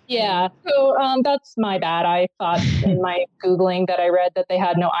do. Yeah. So that's my bad. I thought in my Googling that I read that they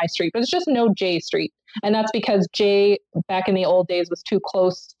had no I Street, but it's just no J Street. And that's because J, back in the old days, was too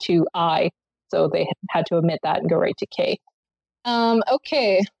close to I. So they had to omit that and go right to K.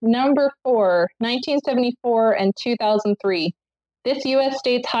 Okay. Number 4, 1974 and 2003. This U.S.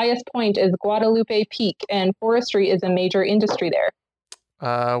 state's highest point is Guadalupe Peak, and forestry is a major industry there.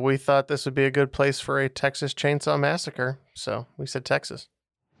 We thought this would be a good place for a Texas Chainsaw Massacre, so we said Texas.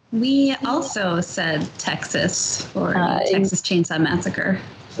 We also said Texas for Texas Chainsaw Massacre.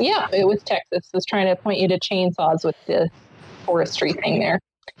 Yeah, it was Texas. I was trying to point you to chainsaws with the forestry thing there.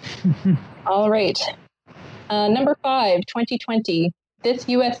 All right. Number 5, 2020. This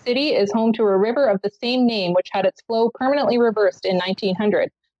U.S. city is home to a river of the same name, which had its flow permanently reversed in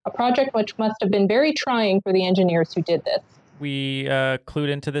 1900, a project which must have been very trying for the engineers who did this. We clued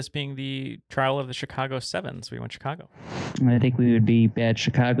into this being the trial of the Chicago 7, so we went Chicago. I think we would be bad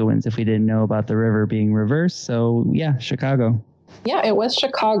Chicagoans if we didn't know about the river being reversed. So, yeah, Chicago. Yeah, it was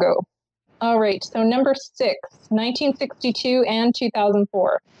Chicago. All right, so number 6, 1962 and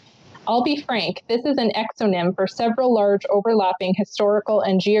 2004. I'll be frank, this is an exonym for several large overlapping historical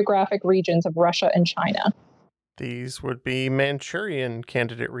and geographic regions of Russia and China. These would be Manchurian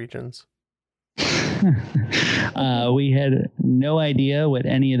candidate regions. We had no idea what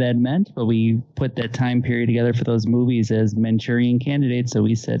any of that meant, but we put that time period together for those movies as Manchurian candidates, so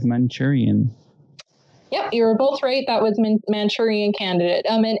we said Manchurian. Yep, you were both right. That was Manchurian candidate.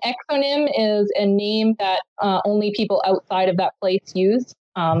 An exonym is a name that only people outside of that place use.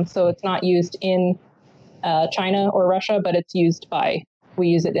 So it's not used in China or Russia, but it's used we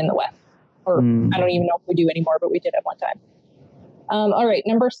use it in the West. Or I don't even know if we do anymore, but we did at one time. All right,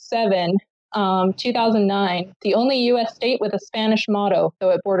 number 7, 2009. The only U.S. state with a Spanish motto, though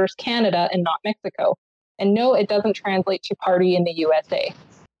it borders Canada and not Mexico. And no, it doesn't translate to party in the USA.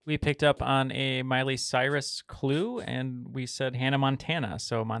 We picked up on a Miley Cyrus clue, and we said Hannah Montana,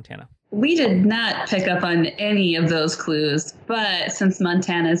 so Montana. We did not pick up on any of those clues, but since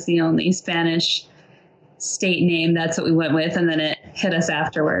Montana is the only Spanish state name, that's what we went with, and then it hit us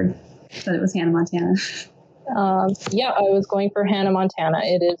afterward. But it was Hannah Montana. Yeah, I was going for Hannah Montana.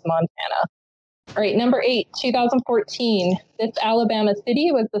 It is Montana. All right, number 8, 2014. This Alabama city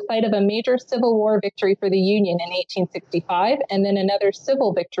was the site of a major Civil War victory for the Union in 1865, and then another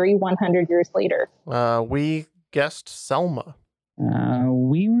civil victory 100 years later. We guessed Selma.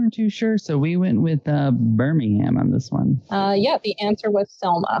 We weren't too sure, so we went with Birmingham on this one. Yeah, the answer was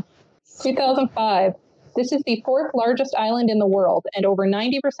Selma. 2005. This is the 4th largest island in the world, and over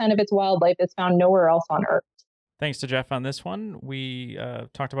 90% of its wildlife is found nowhere else on Earth. Thanks to Jeff on this one. We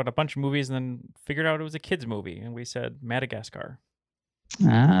talked about a bunch of movies and then figured out it was a kid's movie, and we said Madagascar. Oh,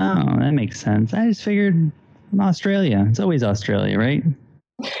 that makes sense. I just figured Australia. It's always Australia, right?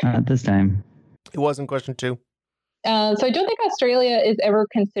 This time. It wasn't question 2. So I don't think Australia is ever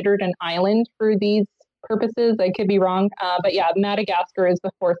considered an island for these purposes. I could be wrong. But yeah, Madagascar is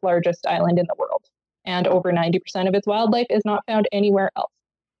the 4th largest island in the world. And over 90% of its wildlife is not found anywhere else.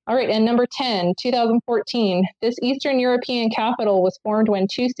 All right, and number 10, 2014. This Eastern European capital was formed when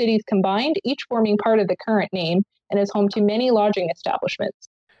 2 cities combined, each forming part of the current name, and is home to many lodging establishments.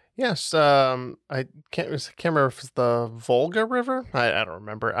 Yes, I can't remember if it's the Volga River. I don't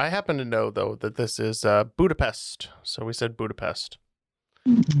remember. I happen to know, though, that this is Budapest. So we said Budapest.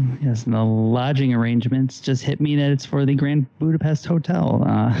 Yes, and the lodging arrangements just hit me that it's for the Grand Budapest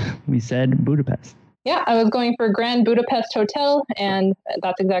Hotel. We said Budapest. Yeah, I was going for Grand Budapest Hotel, and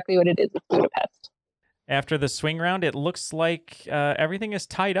that's exactly what it is. It's Budapest. After the swing round, it looks like everything is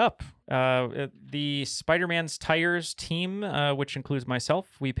tied up. The Spider-Man's Tires team, which includes myself,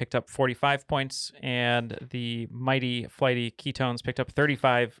 we picked up 45 points, and the Mighty Flighty Ketones picked up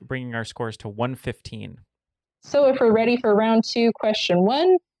 35, bringing our scores to 115. So if we're ready for round 2, question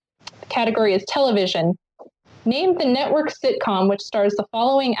 1, the category is television. Name the network sitcom which stars the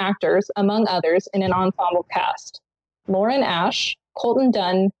following actors, among others, in an ensemble cast: Lauren Ash, Colton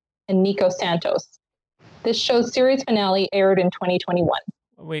Dunn, and Nico Santos. This show's series finale aired in 2021.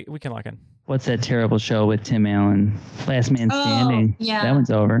 We can lock in. What's that terrible show with Tim Allen? Last Man Standing. Yeah. That one's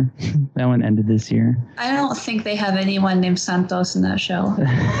over. That one ended this year. I don't think they have anyone named Santos in that show.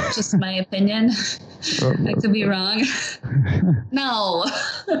 Just my opinion. I could be wrong. No.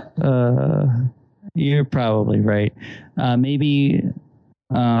 You're probably right. Maybe.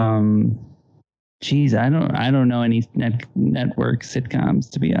 Geez, I don't know any network sitcoms,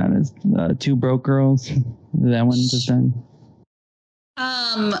 to be honest. Two Broke Girls. That one just done.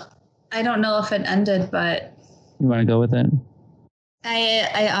 I don't know if it ended, but You want to go with it?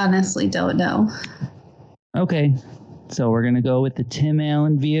 I honestly don't know. Okay, so we're gonna go with the Tim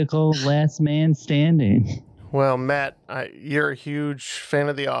Allen vehicle, Last Man Standing. Well, Matt, you're a huge fan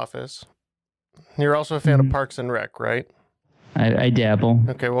of The Office. You're also a fan of Parks and Rec, right? I dabble.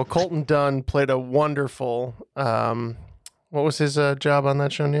 Okay, well, Colton Dunn played a wonderful, what was his job on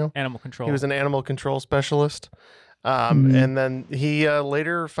that show, Neil? Animal control. He was an animal control specialist. And then he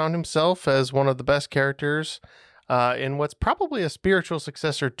later found himself as one of the best characters in what's probably a spiritual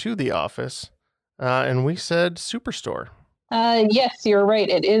successor to The Office. And we said Superstore. Yes, you're right.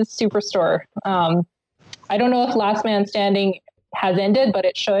 It is Superstore. I don't know if Last Man Standing has ended, but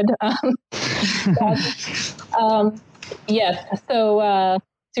it should. Yes. So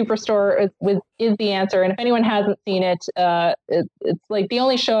Superstore is the answer. And if anyone hasn't seen it, it's like the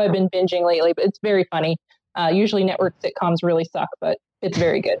only show I've been binging lately, but it's very funny. Usually network sitcoms really suck, but it's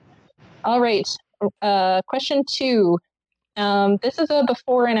very good. All right. Question 2. This is a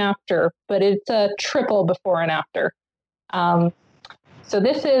before and after, but it's a triple before and after. So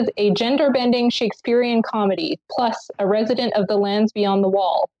this is a gender-bending Shakespearean comedy, plus a resident of the lands beyond the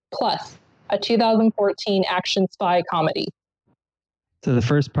wall, plus a 2014 action spy comedy? So the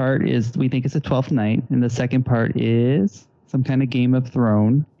first part is we think it's a 12th Night, and the second part is some kind of Game of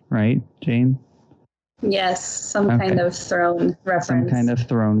Thrones, right, Jane? Yes, some kind of throne reference. Some kind of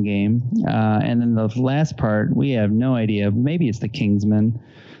throne game. And then the last part, we have no idea. Maybe it's the Kingsman.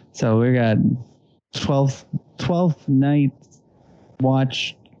 So we got 12th Night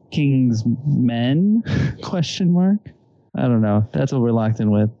Watch Kingsmen? Question mark? I don't know. That's what we're locked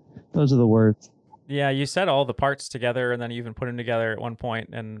in with. Those are the words. Yeah, you said all the parts together, and then you even put them together at one point,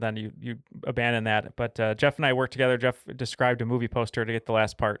 and then you abandoned that. But Jeff and I worked together. Jeff described a movie poster to get the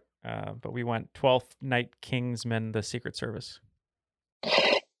last part, but we went 12th Night Kingsman, The Secret Service.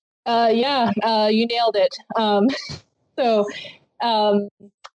 Yeah, you nailed it. So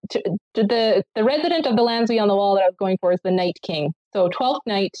the resident of the lands beyond the wall that I was going for is the Night King. So 12th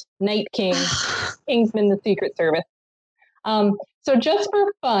Night, Night King, Kingsman, The Secret Service. So just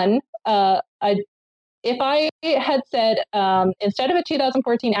for fun, if I had said, instead of a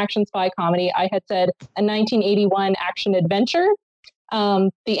 2014 action spy comedy, I had said a 1981 action adventure,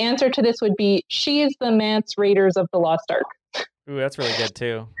 the answer to this would be She's the Mance Raiders of the Lost Ark. Ooh, that's really good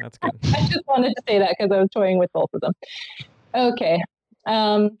too. That's good. I just wanted to say that because I was toying with both of them. Okay.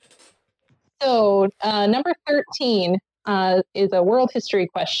 So number 13 is a world history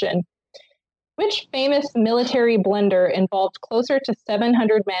question. Which famous military blunder involved closer to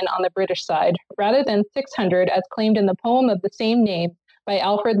 700 men on the British side, rather than 600 as claimed in the poem of the same name by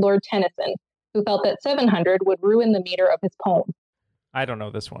Alfred Lord Tennyson, who felt that 700 would ruin the meter of his poem? I don't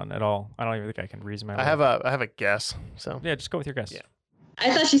know this one at all. I don't even think I can reason my way. I have a guess. So yeah, just go with your guess. Yeah.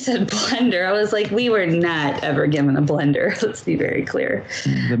 I thought she said blender. I was like, we were not ever given a blender. Let's be very clear.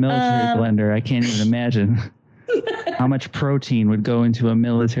 The military blender. I can't even imagine how much protein would go into a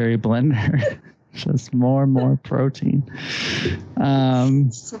military blender. Just more and more protein.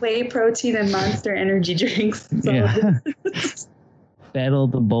 Whey protein and Monster energy drinks. So. Yeah. Battle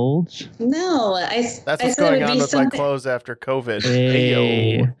the Bulge? No, that's what's going on with my clothes after COVID.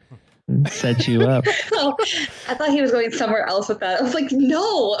 Hey, set you up. Oh, I thought he was going somewhere else with that. I was like,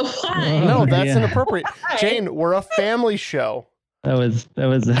 no, why? No, that's inappropriate. Jane, we're a family show. That was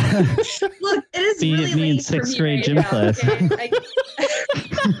Look, it is me in sixth grade gym class.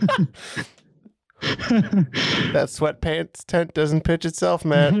 That sweatpants tent doesn't pitch itself,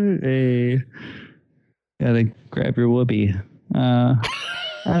 man. Hey, gotta grab your whoopee. I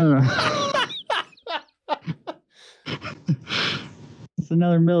don't know. It's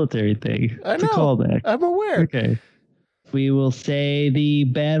another military thing. I know. It's a callback. I'm aware. Okay. We will say the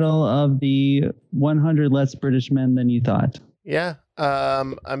Battle of the 100 Less British Men Than You Thought. Yeah.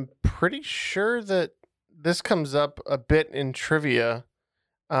 I'm pretty sure that this comes up a bit in trivia.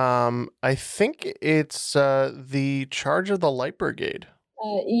 I think it's the Charge of the Light Brigade.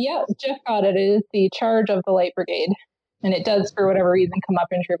 Yeah, Jeff got it. It is the Charge of the Light Brigade. And it does, for whatever reason, come up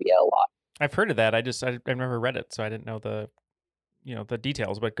in trivia a lot. I've heard of that. I've never read it, so I didn't know the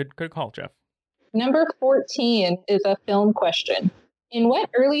details. But good call, Jeff. Number 14 is a film question. In what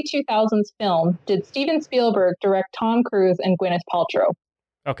early 2000s film did Steven Spielberg direct Tom Cruise and Gwyneth Paltrow?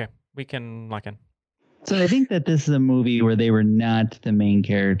 Okay, we can lock in. So I think that this is a movie where they were not the main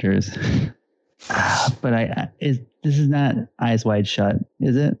characters. But this is not Eyes Wide Shut,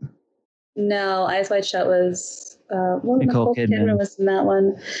 is it? No, Eyes Wide Shut was Nicole Kidman was in that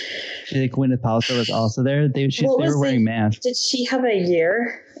one. I think Gwyneth Paltrow was also there. They were wearing masks. Did she have a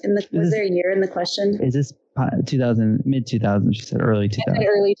year in the? Was there a year in the question? Is this 2000, mid 2000s? She said early 2000s.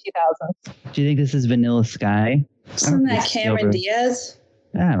 Early 2000s. Do you think this is Vanilla Sky? Isn't that Cameron Diaz?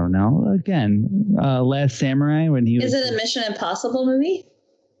 I don't know. Again, Last Samurai when he was. Is it a Mission Impossible movie?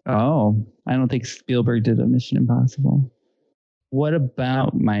 Oh, I don't think Spielberg did a Mission Impossible. What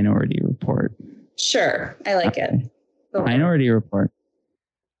about Minority Report? Sure, I like it. Minority Report.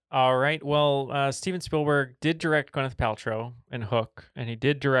 All right. Well, Steven Spielberg did direct Gwyneth Paltrow in Hook, and he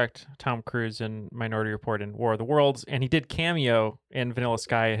did direct Tom Cruise in Minority Report and War of the Worlds, and he did cameo in Vanilla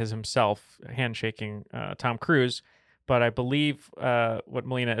Sky as himself, handshaking Tom Cruise. But I believe what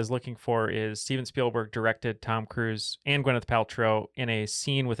Melina is looking for is Steven Spielberg directed Tom Cruise and Gwyneth Paltrow in a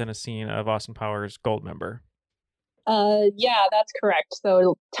scene within a scene of Austin Powers Goldmember. Yeah, that's correct.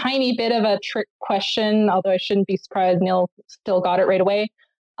 So tiny bit of a trick question, although I shouldn't be surprised Neil still got it right away.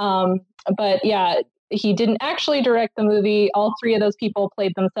 But yeah, he didn't actually direct the movie. All three of those people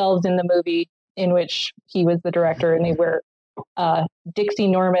played themselves in the movie in which he was the director, and they were Dixie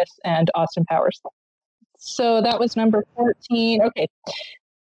Normus and Austin Powers. So that was number 14. Okay.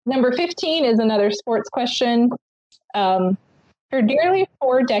 Number 15 is another sports question. For nearly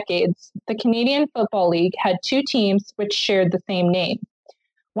 4 decades, the Canadian Football League had 2 teams which shared the same name.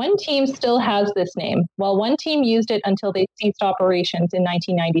 One team still has this name, while one team used it until they ceased operations in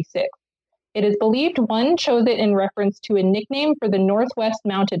 1996. It is believed one chose it in reference to a nickname for the Northwest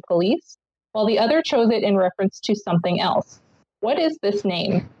Mounted Police, while the other chose it in reference to something else. What is this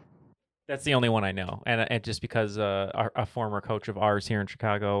name? That's the only one I know, and just because a former coach of ours here in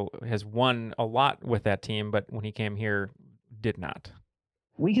Chicago has won a lot with that team, but when he came here, did not.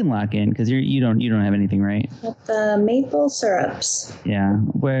 We can lock in because you don't have anything, right? With the maple syrups. Yeah,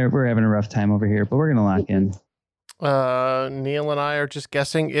 we're having a rough time over here, but we're gonna lock in. Neil and I are just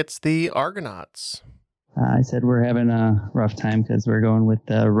guessing it's the Argonauts. I said we're having a rough time because we're going with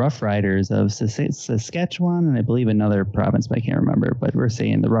the Rough Riders of Saskatchewan and I believe another province, but I can't remember. But we're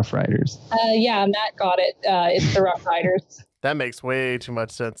saying the Rough Riders. Yeah, Matt got it. It's the Rough Riders. That makes way too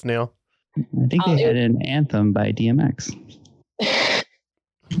much sense, Neil. I think they had an anthem by DMX.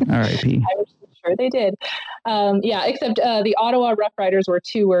 R.I.P. I'm sure they did. Yeah, except the Ottawa Rough Riders were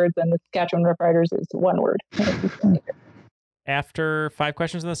 2 words and the Saskatchewan Rough Riders is 1 word. After 5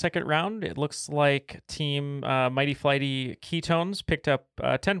 questions in the second round, it looks like Team Mighty Flighty Ketones picked up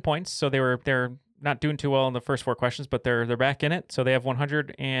 10 points. So they're not doing too well in the first 4 questions, but they're back in it. So they have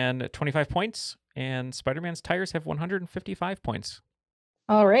 125 points, and Spider-Man's Tires have 155 points.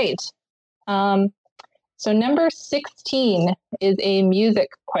 All right. So number 16 is a music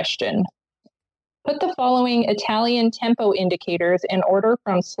question. Put the following Italian tempo indicators in order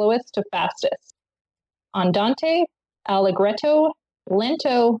from slowest to fastest. Andante, allegretto,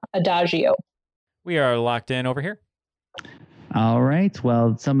 lento, adagio. We are locked in over here. All right.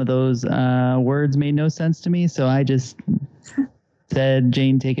 Well, some of those words made no sense to me, so I just said,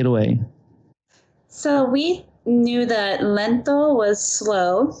 Jane, take it away. So we knew that lento was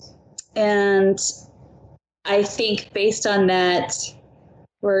slow, and I think based on that,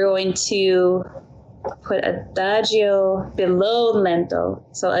 we're going to put adagio below lento.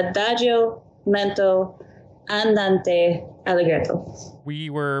 So adagio, lento, andante, allegretto. We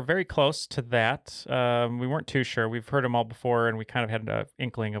were very close to that. We weren't too sure. We've heard them all before, and we kind of had an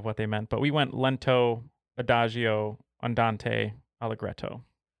inkling of what they meant. But we went lento, adagio, andante, allegretto.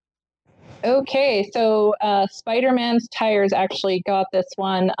 Okay, so Spider-Man's Tires actually got this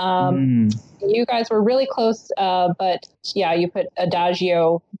one. You guys were really close, but yeah, you put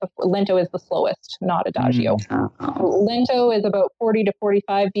adagio. Lento is the slowest, not adagio. Lento is about 40 to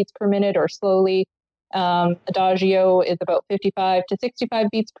 45 beats per minute or slowly. Adagio is about 55 to 65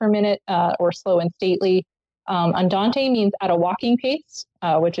 beats per minute or slow and stately. Andante means at a walking pace,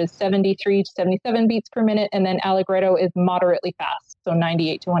 which is 73 to 77 beats per minute. And then allegretto is moderately fast, so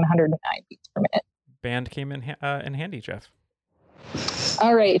 98 to 109 beats per minute. Band came in handy, Jeff.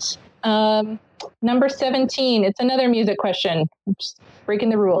 All right. Number 17, it's another music question. I'm just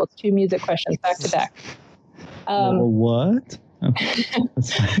breaking the rules. 2 music questions back to back. What? Okay.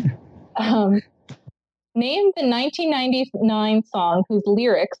 That's fine. Name the 1999 song whose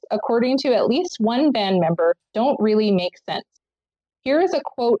lyrics, according to at least one band member, don't really make sense. Here is a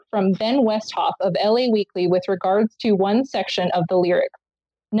quote from Ben Westhoff of LA Weekly with regards to one section of the lyrics.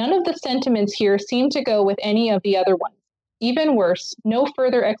 None of the sentiments here seem to go with any of the other ones. Even worse, no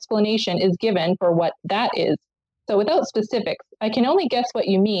further explanation is given for what that is. So without specifics, I can only guess what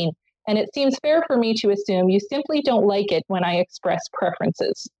you mean, and it seems fair for me to assume you simply don't like it when I express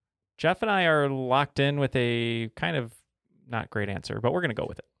preferences. Jeff and I are locked in with a kind of not great answer, but we're going to go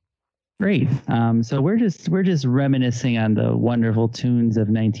with it. Great. So we're just reminiscing on the wonderful tunes of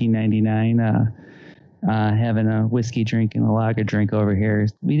 1999. Having a whiskey drink and a lager drink over here.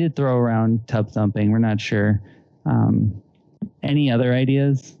 We did throw around Tub Thumping. We're not sure. Any other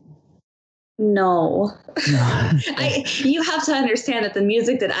ideas? No. You have to understand that the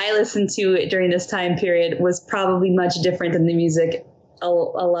music that I listened to during this time period was probably much different than the music a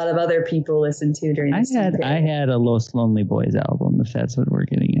lot of other people listened to during this time period. I had a Los Lonely Boys album, if that's what we're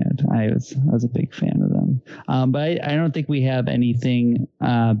getting at. I was a big fan of them. But I don't think we have anything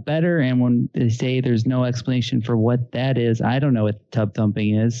better. And when they say there's no explanation for what that is, I don't know what Tub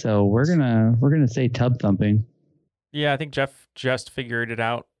Thumping is. So we're gonna say Tub Thumping. Yeah, I think Jeff just figured it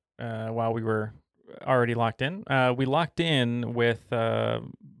out while we were already locked in. We locked in with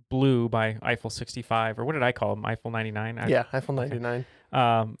Blue by Eiffel 65, or what did I call them? Eiffel 99? Yeah, Eiffel 99.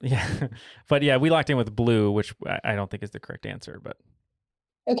 Yeah, but yeah, we locked in with Blue, which I don't think is the correct answer. But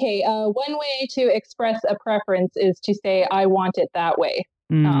okay, one way to express a preference is to say, I want it that way.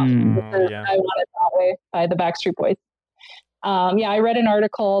 Yeah. I want it that way by the Backstreet Boys. Yeah, I read an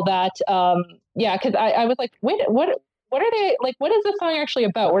article that, because I was like, wait, what are they, like, what is this song actually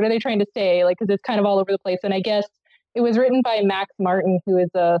about? What are they trying to say? Like, because it's kind of all over the place. And I guess it was written by Max Martin, who is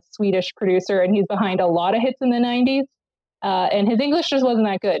a Swedish producer, and he's behind a lot of hits in the 90s. And his English just wasn't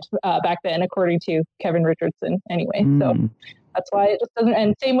that good back then, according to Kevin Richardson. Anyway, so that's why it just doesn't.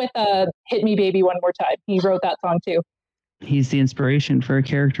 And same with "Hit Me, Baby, One More Time." He wrote that song too. He's the inspiration for a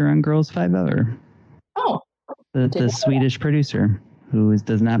character on Girls 5 Ever. Oh, the Swedish producer who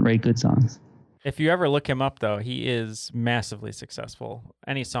does not write good songs. If you ever look him up, though, he is massively successful.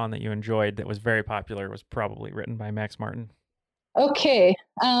 Any song that you enjoyed that was very popular was probably written by Max Martin. Okay.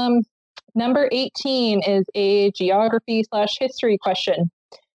 Number 18 is a geography/history question.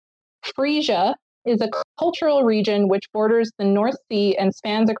 Frisia is a cultural region which borders the North Sea and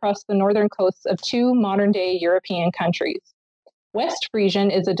spans across the northern coasts of 2 modern-day European countries. West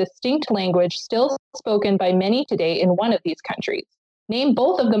Frisian is a distinct language still spoken by many today in one of these countries. Name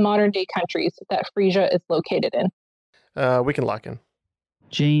both of the modern-day countries that Frisia is located in. We can lock in.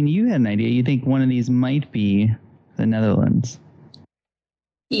 Jane, you had an idea. You think one of these might be the Netherlands?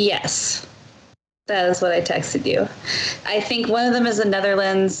 Yes, that is what I texted you. I think one of them is the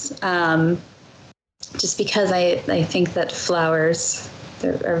Netherlands, just because I think that flowers,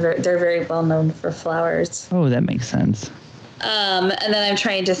 they're very well known for flowers. Oh, that makes sense. And then I'm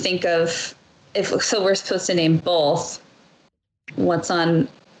trying to think of so we're supposed to name both. What's on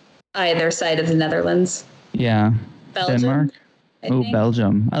either side of the Netherlands? Yeah. Belgium, Denmark?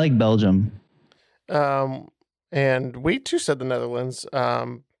 Belgium. I like Belgium. And we too said the Netherlands.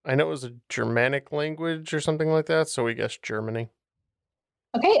 I know it was a Germanic language or something like that, so we guessed Germany.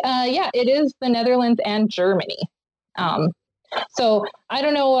 Okay, yeah, it is the Netherlands and Germany. So I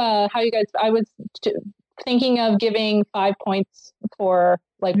don't know how you guys. I was thinking of giving 5 points for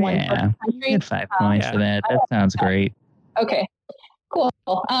like one country. Get 5 points for that. That sounds great. Okay, cool.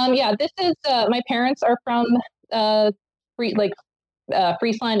 Yeah, this is my parents are from Friesland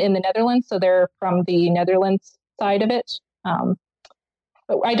in the Netherlands, so they're from the Netherlands side of it.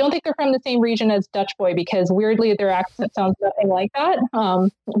 But I don't think they're from the same region as Dutch Boy because weirdly their accent sounds nothing like that.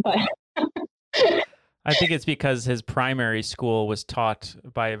 But I think it's because his primary school was taught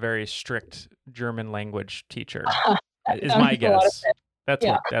by a very strict German language teacher. Is my guess.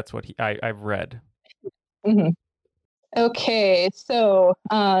 That's what I've read. Mm-hmm. Okay, so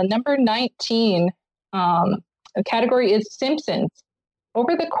number 19, the category is Simpsons.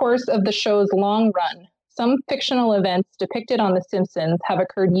 Over the course of the show's long run, some fictional events depicted on The Simpsons have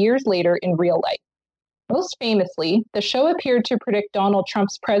occurred years later in real life. Most famously, the show appeared to predict Donald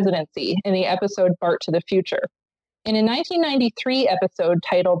Trump's presidency in the episode Bart to the Future. In a 1993 episode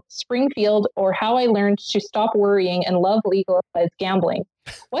titled Springfield or How I Learned to Stop Worrying and Love Legalized Gambling,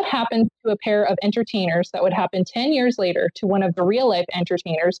 what happened to a pair of entertainers that would happen 10 years later to one of the real-life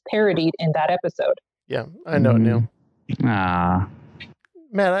entertainers parodied in that episode? Yeah, I know it, Neil. Ah.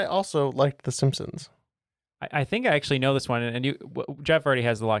 Matt, I also liked The Simpsons. I think I actually know this one, and Jeff already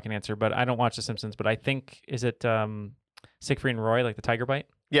has the lock-in answer, but I don't watch The Simpsons, but I think, is it Siegfried and Roy, like the tiger bite?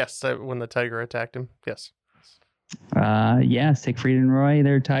 Yes, when the tiger attacked him, yes. Yeah, Siegfried and Roy,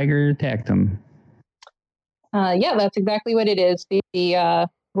 their tiger attacked him. Yeah, that's exactly what it is. The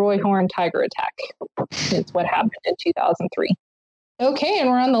Roy Horn tiger attack is what happened in 2003. Okay, and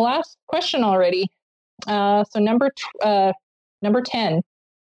we're on the last question already. So number 10,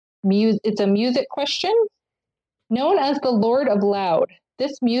 it's a music question. Known as the Lord of Loud,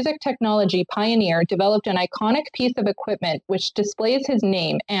 this music technology pioneer developed an iconic piece of equipment which displays his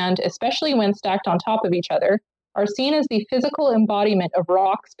name and, especially when stacked on top of each other, are seen as the physical embodiment of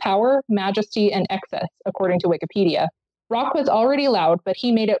rock's power, majesty, and excess, according to Wikipedia. Rock was already loud, but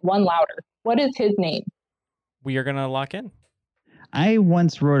he made it one louder. What is his name? We are going to lock in. I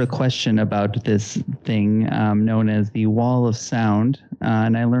once wrote a question about this thing known as the Wall of Sound,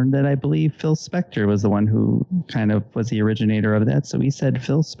 and I learned that I believe Phil Spector was the one who kind of was the originator of that, so he said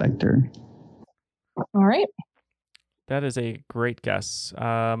Phil Spector. All right. That is a great guess.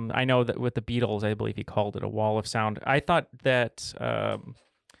 I know that with the Beatles, I believe he called it a wall of sound. I thought that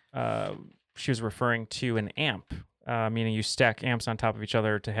she was referring to an amp, meaning you stack amps on top of each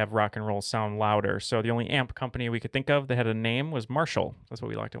other to have rock and roll sound louder. So the only amp company we could think of that had a name was Marshall. That's what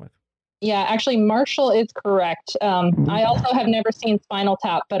we locked in with. Yeah, actually, Marshall is correct. I also have never seen Spinal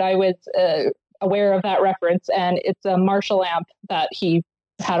Tap, but I was aware of that reference, and it's a Marshall amp that he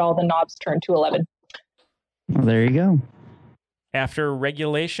had all the knobs turned to 11. Well, there you go. After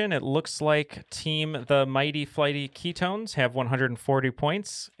regulation, it looks like Team the Mighty Flighty Ketones have 140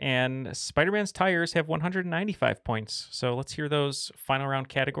 points, and Spider-Man's Tires have 195 points. So let's hear those final round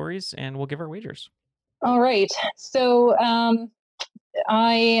categories, and we'll give our wagers. All right. So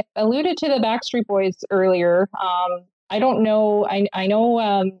I alluded to the Backstreet Boys earlier. I don't know. I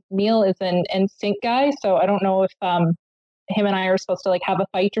know Neil is an NSYNC guy, so I don't know if him and I are supposed to like have a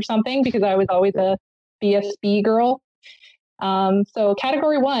fight or something, because I was always a BSB girl. So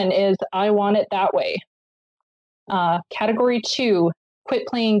category 1 is I Want It That Way. Category 2, Quit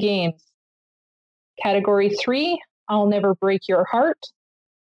Playing Games. Category 3, I'll Never Break Your Heart.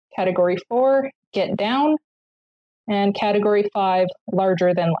 Category 4, Get Down. And category 5,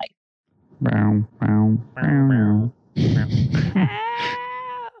 Larger Than Life.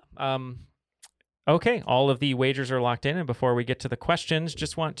 Okay, all of the wagers are locked in. And before we get to the questions,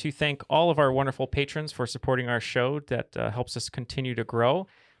 just want to thank all of our wonderful patrons for supporting our show. That helps us continue to grow.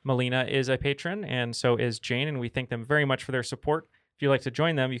 Melina is a patron, and so is Jane, and we thank them very much for their support. If you'd like to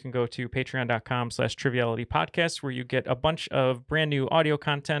join them, you can go to patreon.com/trivialitypodcast, where you get a bunch of brand new audio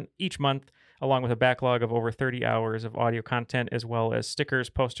content each month, along with a backlog of over 30 hours of audio content, as well as stickers,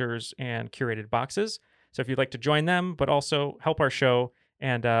 posters, and curated boxes. So if you'd like to join them, but also help our show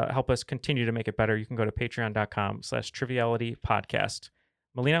and help us continue to make it better, you can go to patreon.com/trivialitypodcast.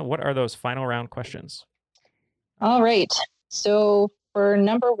 Melina, what are those final round questions? All right. So for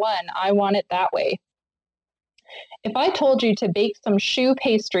number 1, I Want It That Way. If I told you to bake some choux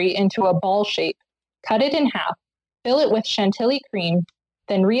pastry into a ball shape, cut it in half, fill it with chantilly cream,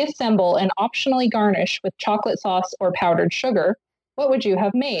 then reassemble and optionally garnish with chocolate sauce or powdered sugar, what would you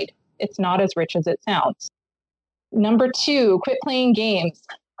have made? It's not as rich as it sounds. Number 2, quit playing games.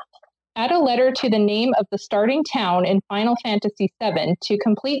 Add a letter to the name of the starting town in Final Fantasy VII to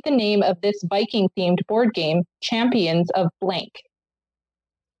complete the name of this Viking-themed board game, Champions of Blank.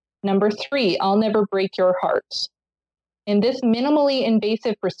 Number 3, I'll Never Break Your Heart. In this minimally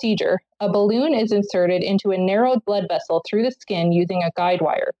invasive procedure, a balloon is inserted into a narrowed blood vessel through the skin using a guide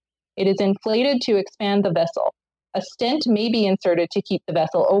wire. It is inflated to expand the vessel. A stent may be inserted to keep the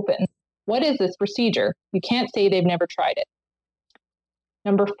vessel open. What is this procedure? You can't say they've never tried it.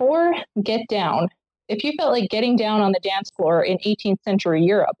 Number 4, get down. If you felt like getting down on the dance floor in 18th century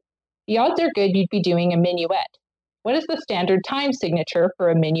Europe, the odds are good you'd be doing a minuet. What is the standard time signature for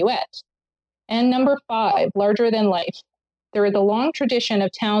a minuet? And number 5, larger than life. There is a long tradition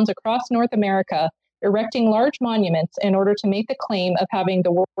of towns across North America erecting large monuments in order to make the claim of having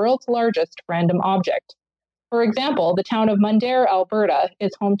the world's largest random object. For example, the town of Mundare, Alberta,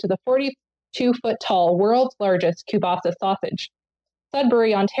 is home to the 42-foot-tall world's largest kielbasa sausage.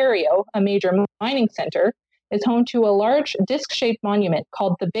 Sudbury, Ontario, a major mining center, is home to a large disc-shaped monument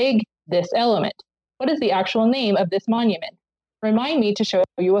called the Big This Element. What is the actual name of this monument? Remind me to show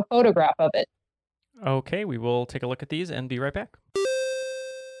you a photograph of it. Okay, we will take a look at these and be right back.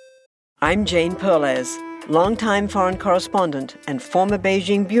 I'm Jane Perlez, longtime foreign correspondent and former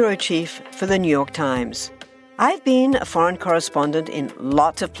Beijing bureau chief for the New York Times. I've been a foreign correspondent in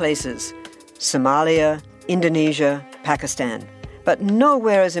lots of places: Somalia, Indonesia, Pakistan, but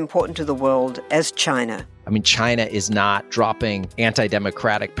nowhere as important to the world as China. I mean, China is not dropping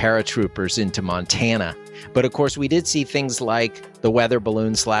anti-democratic paratroopers into Montana. But of course, we did see things like the weather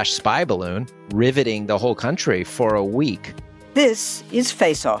balloon/spy balloon riveting the whole country for a week. This is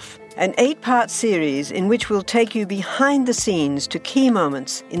Face Off, an 8-part series in which we'll take you behind the scenes to key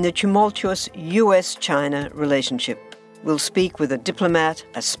moments in the tumultuous U.S.-China relationship. We'll speak with a diplomat,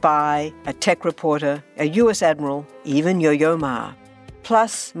 a spy, a tech reporter, a U.S. admiral, even Yo-Yo Ma.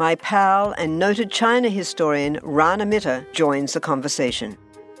 Plus, my pal and noted China historian Rana Mitter joins the conversation.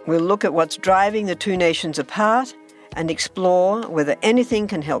 We'll look at what's driving the two nations apart and explore whether anything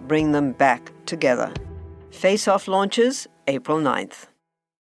can help bring them back together. Face Off launches April 9th.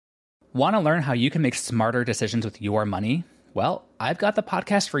 Want to learn how you can make smarter decisions with your money? Well, I've got the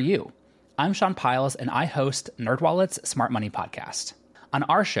podcast for you. I'm Sean Piles, and I host NerdWallet's Smart Money Podcast. On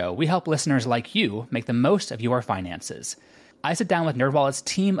our show, we help listeners like you make the most of your finances. I sit down with NerdWallet's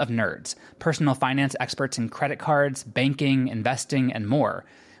team of nerds, personal finance experts in credit cards, banking, investing, and more.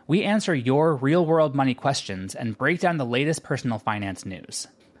 We answer your real-world money questions and break down the latest personal finance news.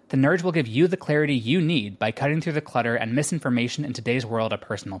 The nerds will give you the clarity you need by cutting through the clutter and misinformation in today's world of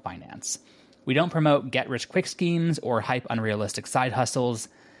personal finance. We don't promote get-rich-quick schemes or hype unrealistic side hustles.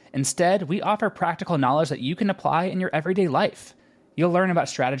 Instead, we offer practical knowledge that you can apply in your everyday life. You'll learn about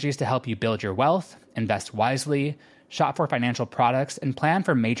strategies to help you build your wealth, invest wisely, shop for financial products, and plan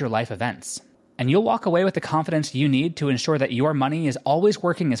for major life events. And you'll walk away with the confidence you need to ensure that your money is always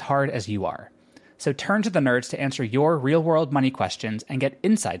working as hard as you are. So turn to the nerds to answer your real-world money questions and get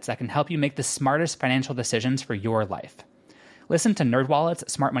insights that can help you make the smartest financial decisions for your life. Listen to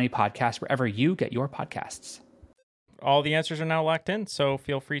NerdWallet's Smart Money Podcast wherever you get your podcasts. All the answers are now locked in, so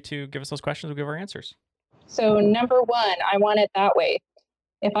feel free to give us those questions. We'll give our answers. So number 1, I Want It That Way.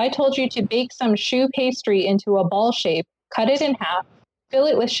 If I told you to bake some choux pastry into a ball shape, cut it in half, fill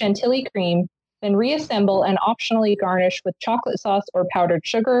it with chantilly cream, then reassemble and optionally garnish with chocolate sauce or powdered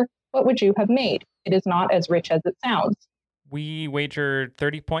sugar, what would you have made? It is not as rich as it sounds. We wagered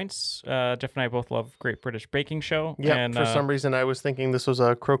 30 points. Jeff and I both love Great British Baking Show. Yeah, and, for some reason I was thinking this was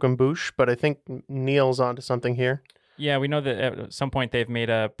a croquembouche, but I think Neil's onto something here. Yeah, we know that at some point they've made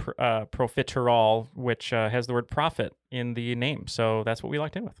a profiterole, which has the word profit in the name. So that's what we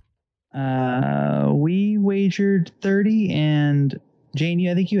locked in with. We wagered 30, and Jane,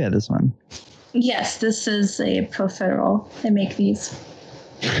 I think you had this one. Yes, this is a profiterole. I make these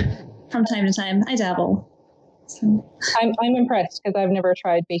from time to time. I dabble. So. I'm impressed because I've never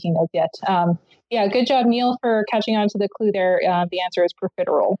tried baking those yet. Yeah, good job, Neil, for catching on to the clue there. The answer is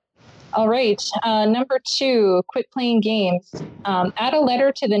profiterole. All right, number 2, quit playing games. Add a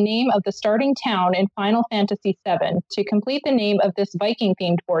letter to the name of the starting town in Final Fantasy VII to complete the name of this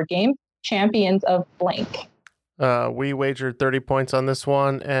Viking-themed board game, Champions of Blank. We wagered 30 points on this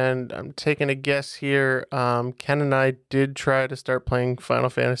one, and I'm taking a guess here. Ken and I did try to start playing Final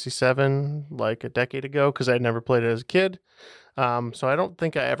Fantasy VII like a decade ago because I'd never played it as a kid. So I don't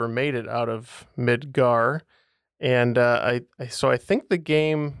think I ever made it out of Midgar. And I think the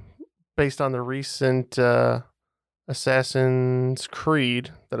game, based on the recent Assassin's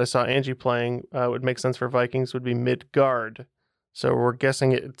Creed that I saw Angie playing, would make sense for Vikings, would be Midgard. So we're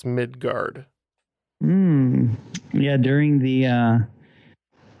guessing it's Midgard. Yeah, during the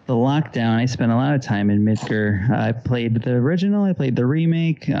lockdown, I spent a lot of time in Midgar. I played the original, I played the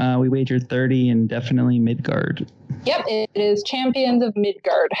remake. We wagered 30 and definitely Midgard. Yep, it is Champions of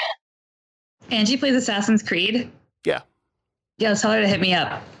Midgard. Angie plays Assassin's Creed? Yeah. Yeah, tell her to hit me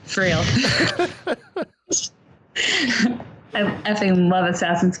up. For real. I effing love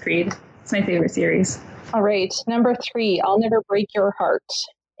Assassin's Creed. It's my favorite series. All right, number 3, I'll Never Break Your Heart.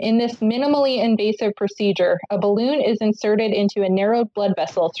 In this minimally invasive procedure, a balloon is inserted into a narrowed blood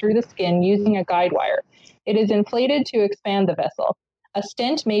vessel through the skin using a guide wire. It is inflated to expand the vessel. A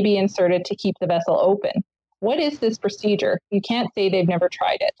stent may be inserted to keep the vessel open. What is this procedure? You can't say they've never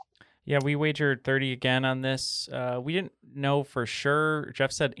tried it. Yeah, we wagered 30 again on this. We didn't know for sure.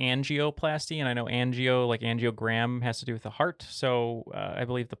 Jeff said angioplasty, and I know angio, like angiogram, has to do with the heart. So I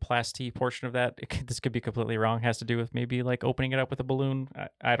believe the plasty portion of that, this could be completely wrong, has to do with maybe like opening it up with a balloon.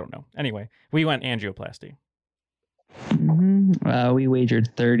 I don't know. Anyway, we went angioplasty. We wagered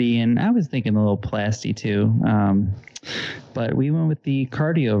 30, and I was thinking a little plasty too. But we went with the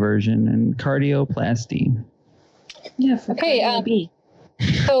cardio version and cardioplasty. Yeah, for okay.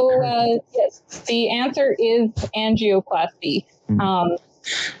 So, yes, the answer is angioplasty.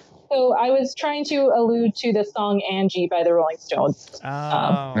 So I was trying to allude to the song Angie by the Rolling Stones.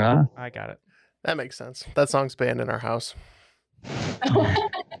 I got it. That makes sense. That song's banned in our house.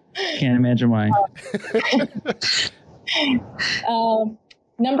 Can't imagine why.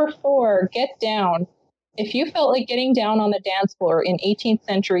 Number 4, get down. If you felt like getting down on the dance floor in 18th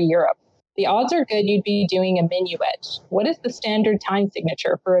century Europe, the odds are good you'd be doing a minuet. What is the standard time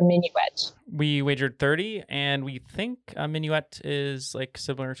signature for a minuet? We wagered 30, and we think a minuet is like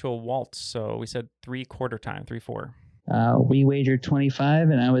similar to a waltz. So we said 3/4 time, 3/4. We wagered 25,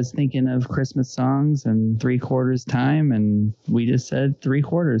 and I was thinking of Christmas songs and 3/4 time, and we just said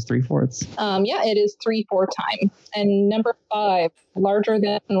 3/4, 3/4. Yeah, it is 3/4 time. And number 5, larger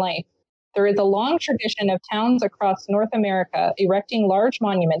than life. There is a long tradition of towns across North America erecting large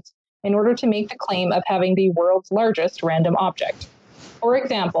monuments in order to make the claim of having the world's largest random object. For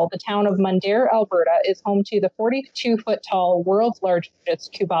example, the town of Mundare, Alberta is home to the 42-foot-tall world's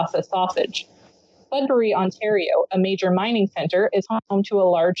largest kielbasa sausage. Sudbury, Ontario, a major mining center, is home to a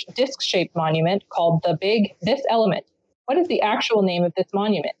large disc-shaped monument called the Big This Element. What is the actual name of this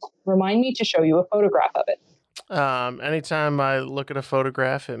monument? Remind me to show you a photograph of it. Anytime I look at a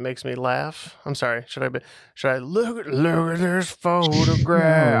photograph, it makes me laugh. I'm sorry. Should I look at this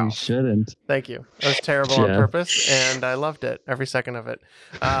photograph? No, you shouldn't. Thank you. That was terrible on purpose, and I loved it, every second of it.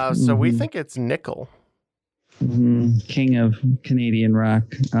 So we think it's nickel. King of Canadian rock,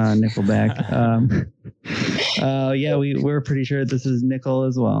 Nickelback. Yeah, we're pretty sure this is nickel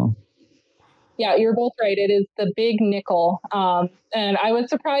as well. Yeah, you're both right. It is the Big Nickel. And I was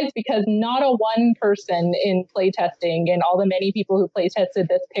surprised because not a one person in playtesting and all the many people who playtested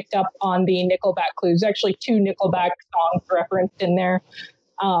this picked up on the Nickelback clues. There's actually 2 Nickelback songs referenced in there.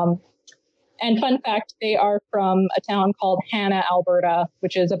 And fun fact, they are from a town called Hanna, Alberta,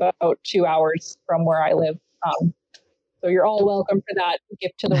 which is about 2 hours from where I live. So you're all welcome for that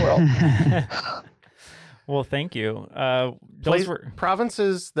gift to the world. Well, thank you. Those were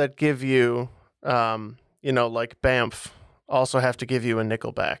provinces that give you, like Banff, also have to give you a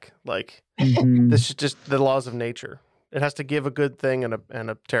Nickelback. Like this is just the laws of nature. It has to give a good thing and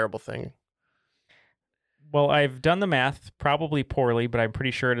a terrible thing. Well, I've done the math, probably poorly, but I'm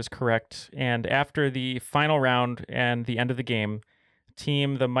pretty sure it is correct. And after the final round and the end of the game,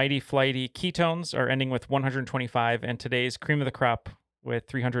 Team the Mighty Flighty Ketones are ending with 125, and today's cream of the crop with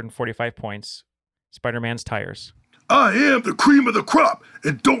 345 points, Spider-Man's Tires. I am the cream of the crop,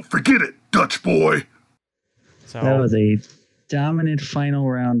 and don't forget it, Dutch boy. So that was a dominant final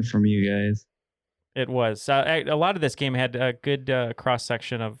round from you guys. It was. A lot of this game had a good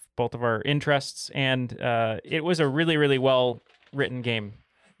cross-section of both of our interests, and it was a really, really well-written game,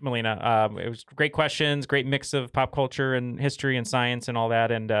 Melina. It was great questions, great mix of pop culture and history and science and all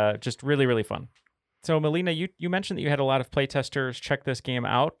that, and just really, really fun. So, Melina, you mentioned that you had a lot of playtesters check this game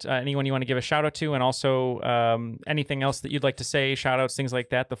out. Anyone you want to give a shout-out to, and also anything else that you'd like to say, shout-outs, things like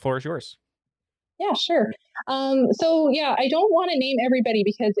that, the floor is yours. Yeah, sure. So yeah, I don't want to name everybody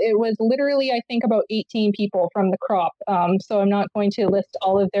because it was literally, I think, about 18 people from the crop. So I'm not going to list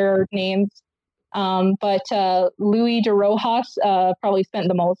all of their names. But Louis de Rojas probably spent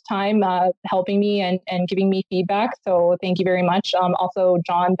the most time helping me and giving me feedback. So thank you very much. Also,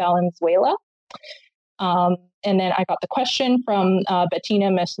 John Valenzuela. And then I got the question from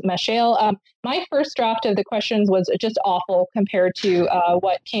Bettina Michelle. My first draft of the questions was just awful compared to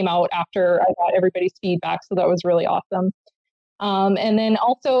what came out after I got everybody's feedback. So that was really awesome. And then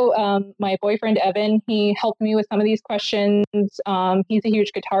also my boyfriend, Evan, he helped me with some of these questions. He's a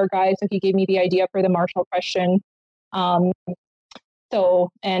huge guitar guy, so he gave me the idea for the Marshall question. And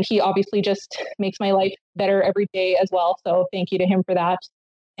he obviously just makes my life better every day as well. So thank you to him for that.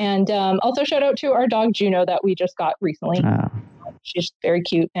 And also shout out to our dog, Juno, that we just got recently. She's very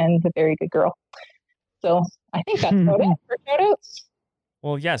cute and a very good girl. So I think that's about it for shout outs.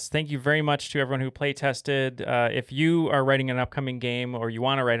 Well, yes, thank you very much to everyone who play tested. If you are writing an upcoming game or you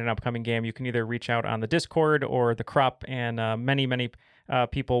want to write an upcoming game, you can either reach out on the Discord or the Crop, and many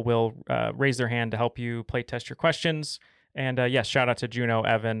people will raise their hand to help you play test your questions. And yes, shout out to Juno,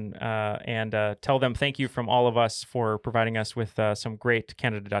 Evan, and tell them thank you from all of us for providing us with some great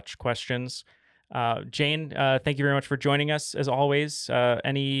Canada Dutch questions. Jane, thank you very much for joining us as always.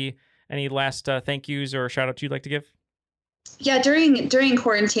 Any last thank yous or shout outs you'd like to give? Yeah, during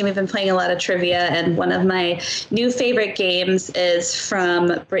quarantine, we've been playing a lot of trivia, and one of my new favorite games is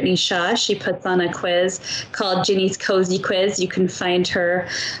from Brittany Shaw. She puts on a quiz called Ginny's Cozy Quiz. You can find her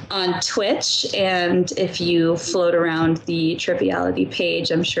on Twitch, and if you float around the Triviality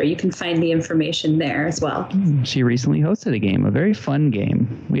page, I'm sure you can find the information there as well. She recently hosted a game, a very fun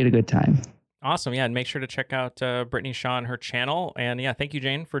game. We had a good time. Awesome. Yeah, and make sure to check out Brittany Shaw and her channel. And yeah, thank you,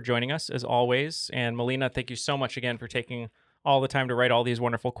 Jane, for joining us as always. And Melina, thank you so much again for taking all the time to write all these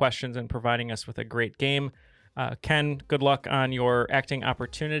wonderful questions and providing us with a great game. Ken, good luck on your acting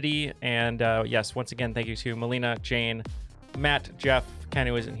opportunity. And yes, once again, thank you to Melina, Jane, Matt, Jeff, Ken,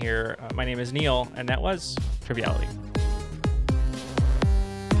 who isn't here. My name is Neil, and that was Triviality.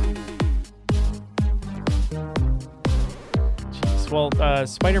 Well,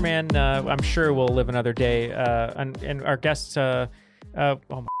 Spider-Man, I'm sure will live another day. And our guests, oh my,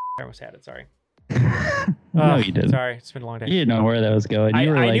 I almost had it. Sorry. No, you didn't. Sorry, it's been a long day. You didn't know where that was going. I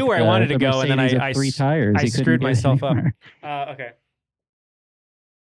knew where I wanted to go, and then I three tires. I screwed myself up. Okay.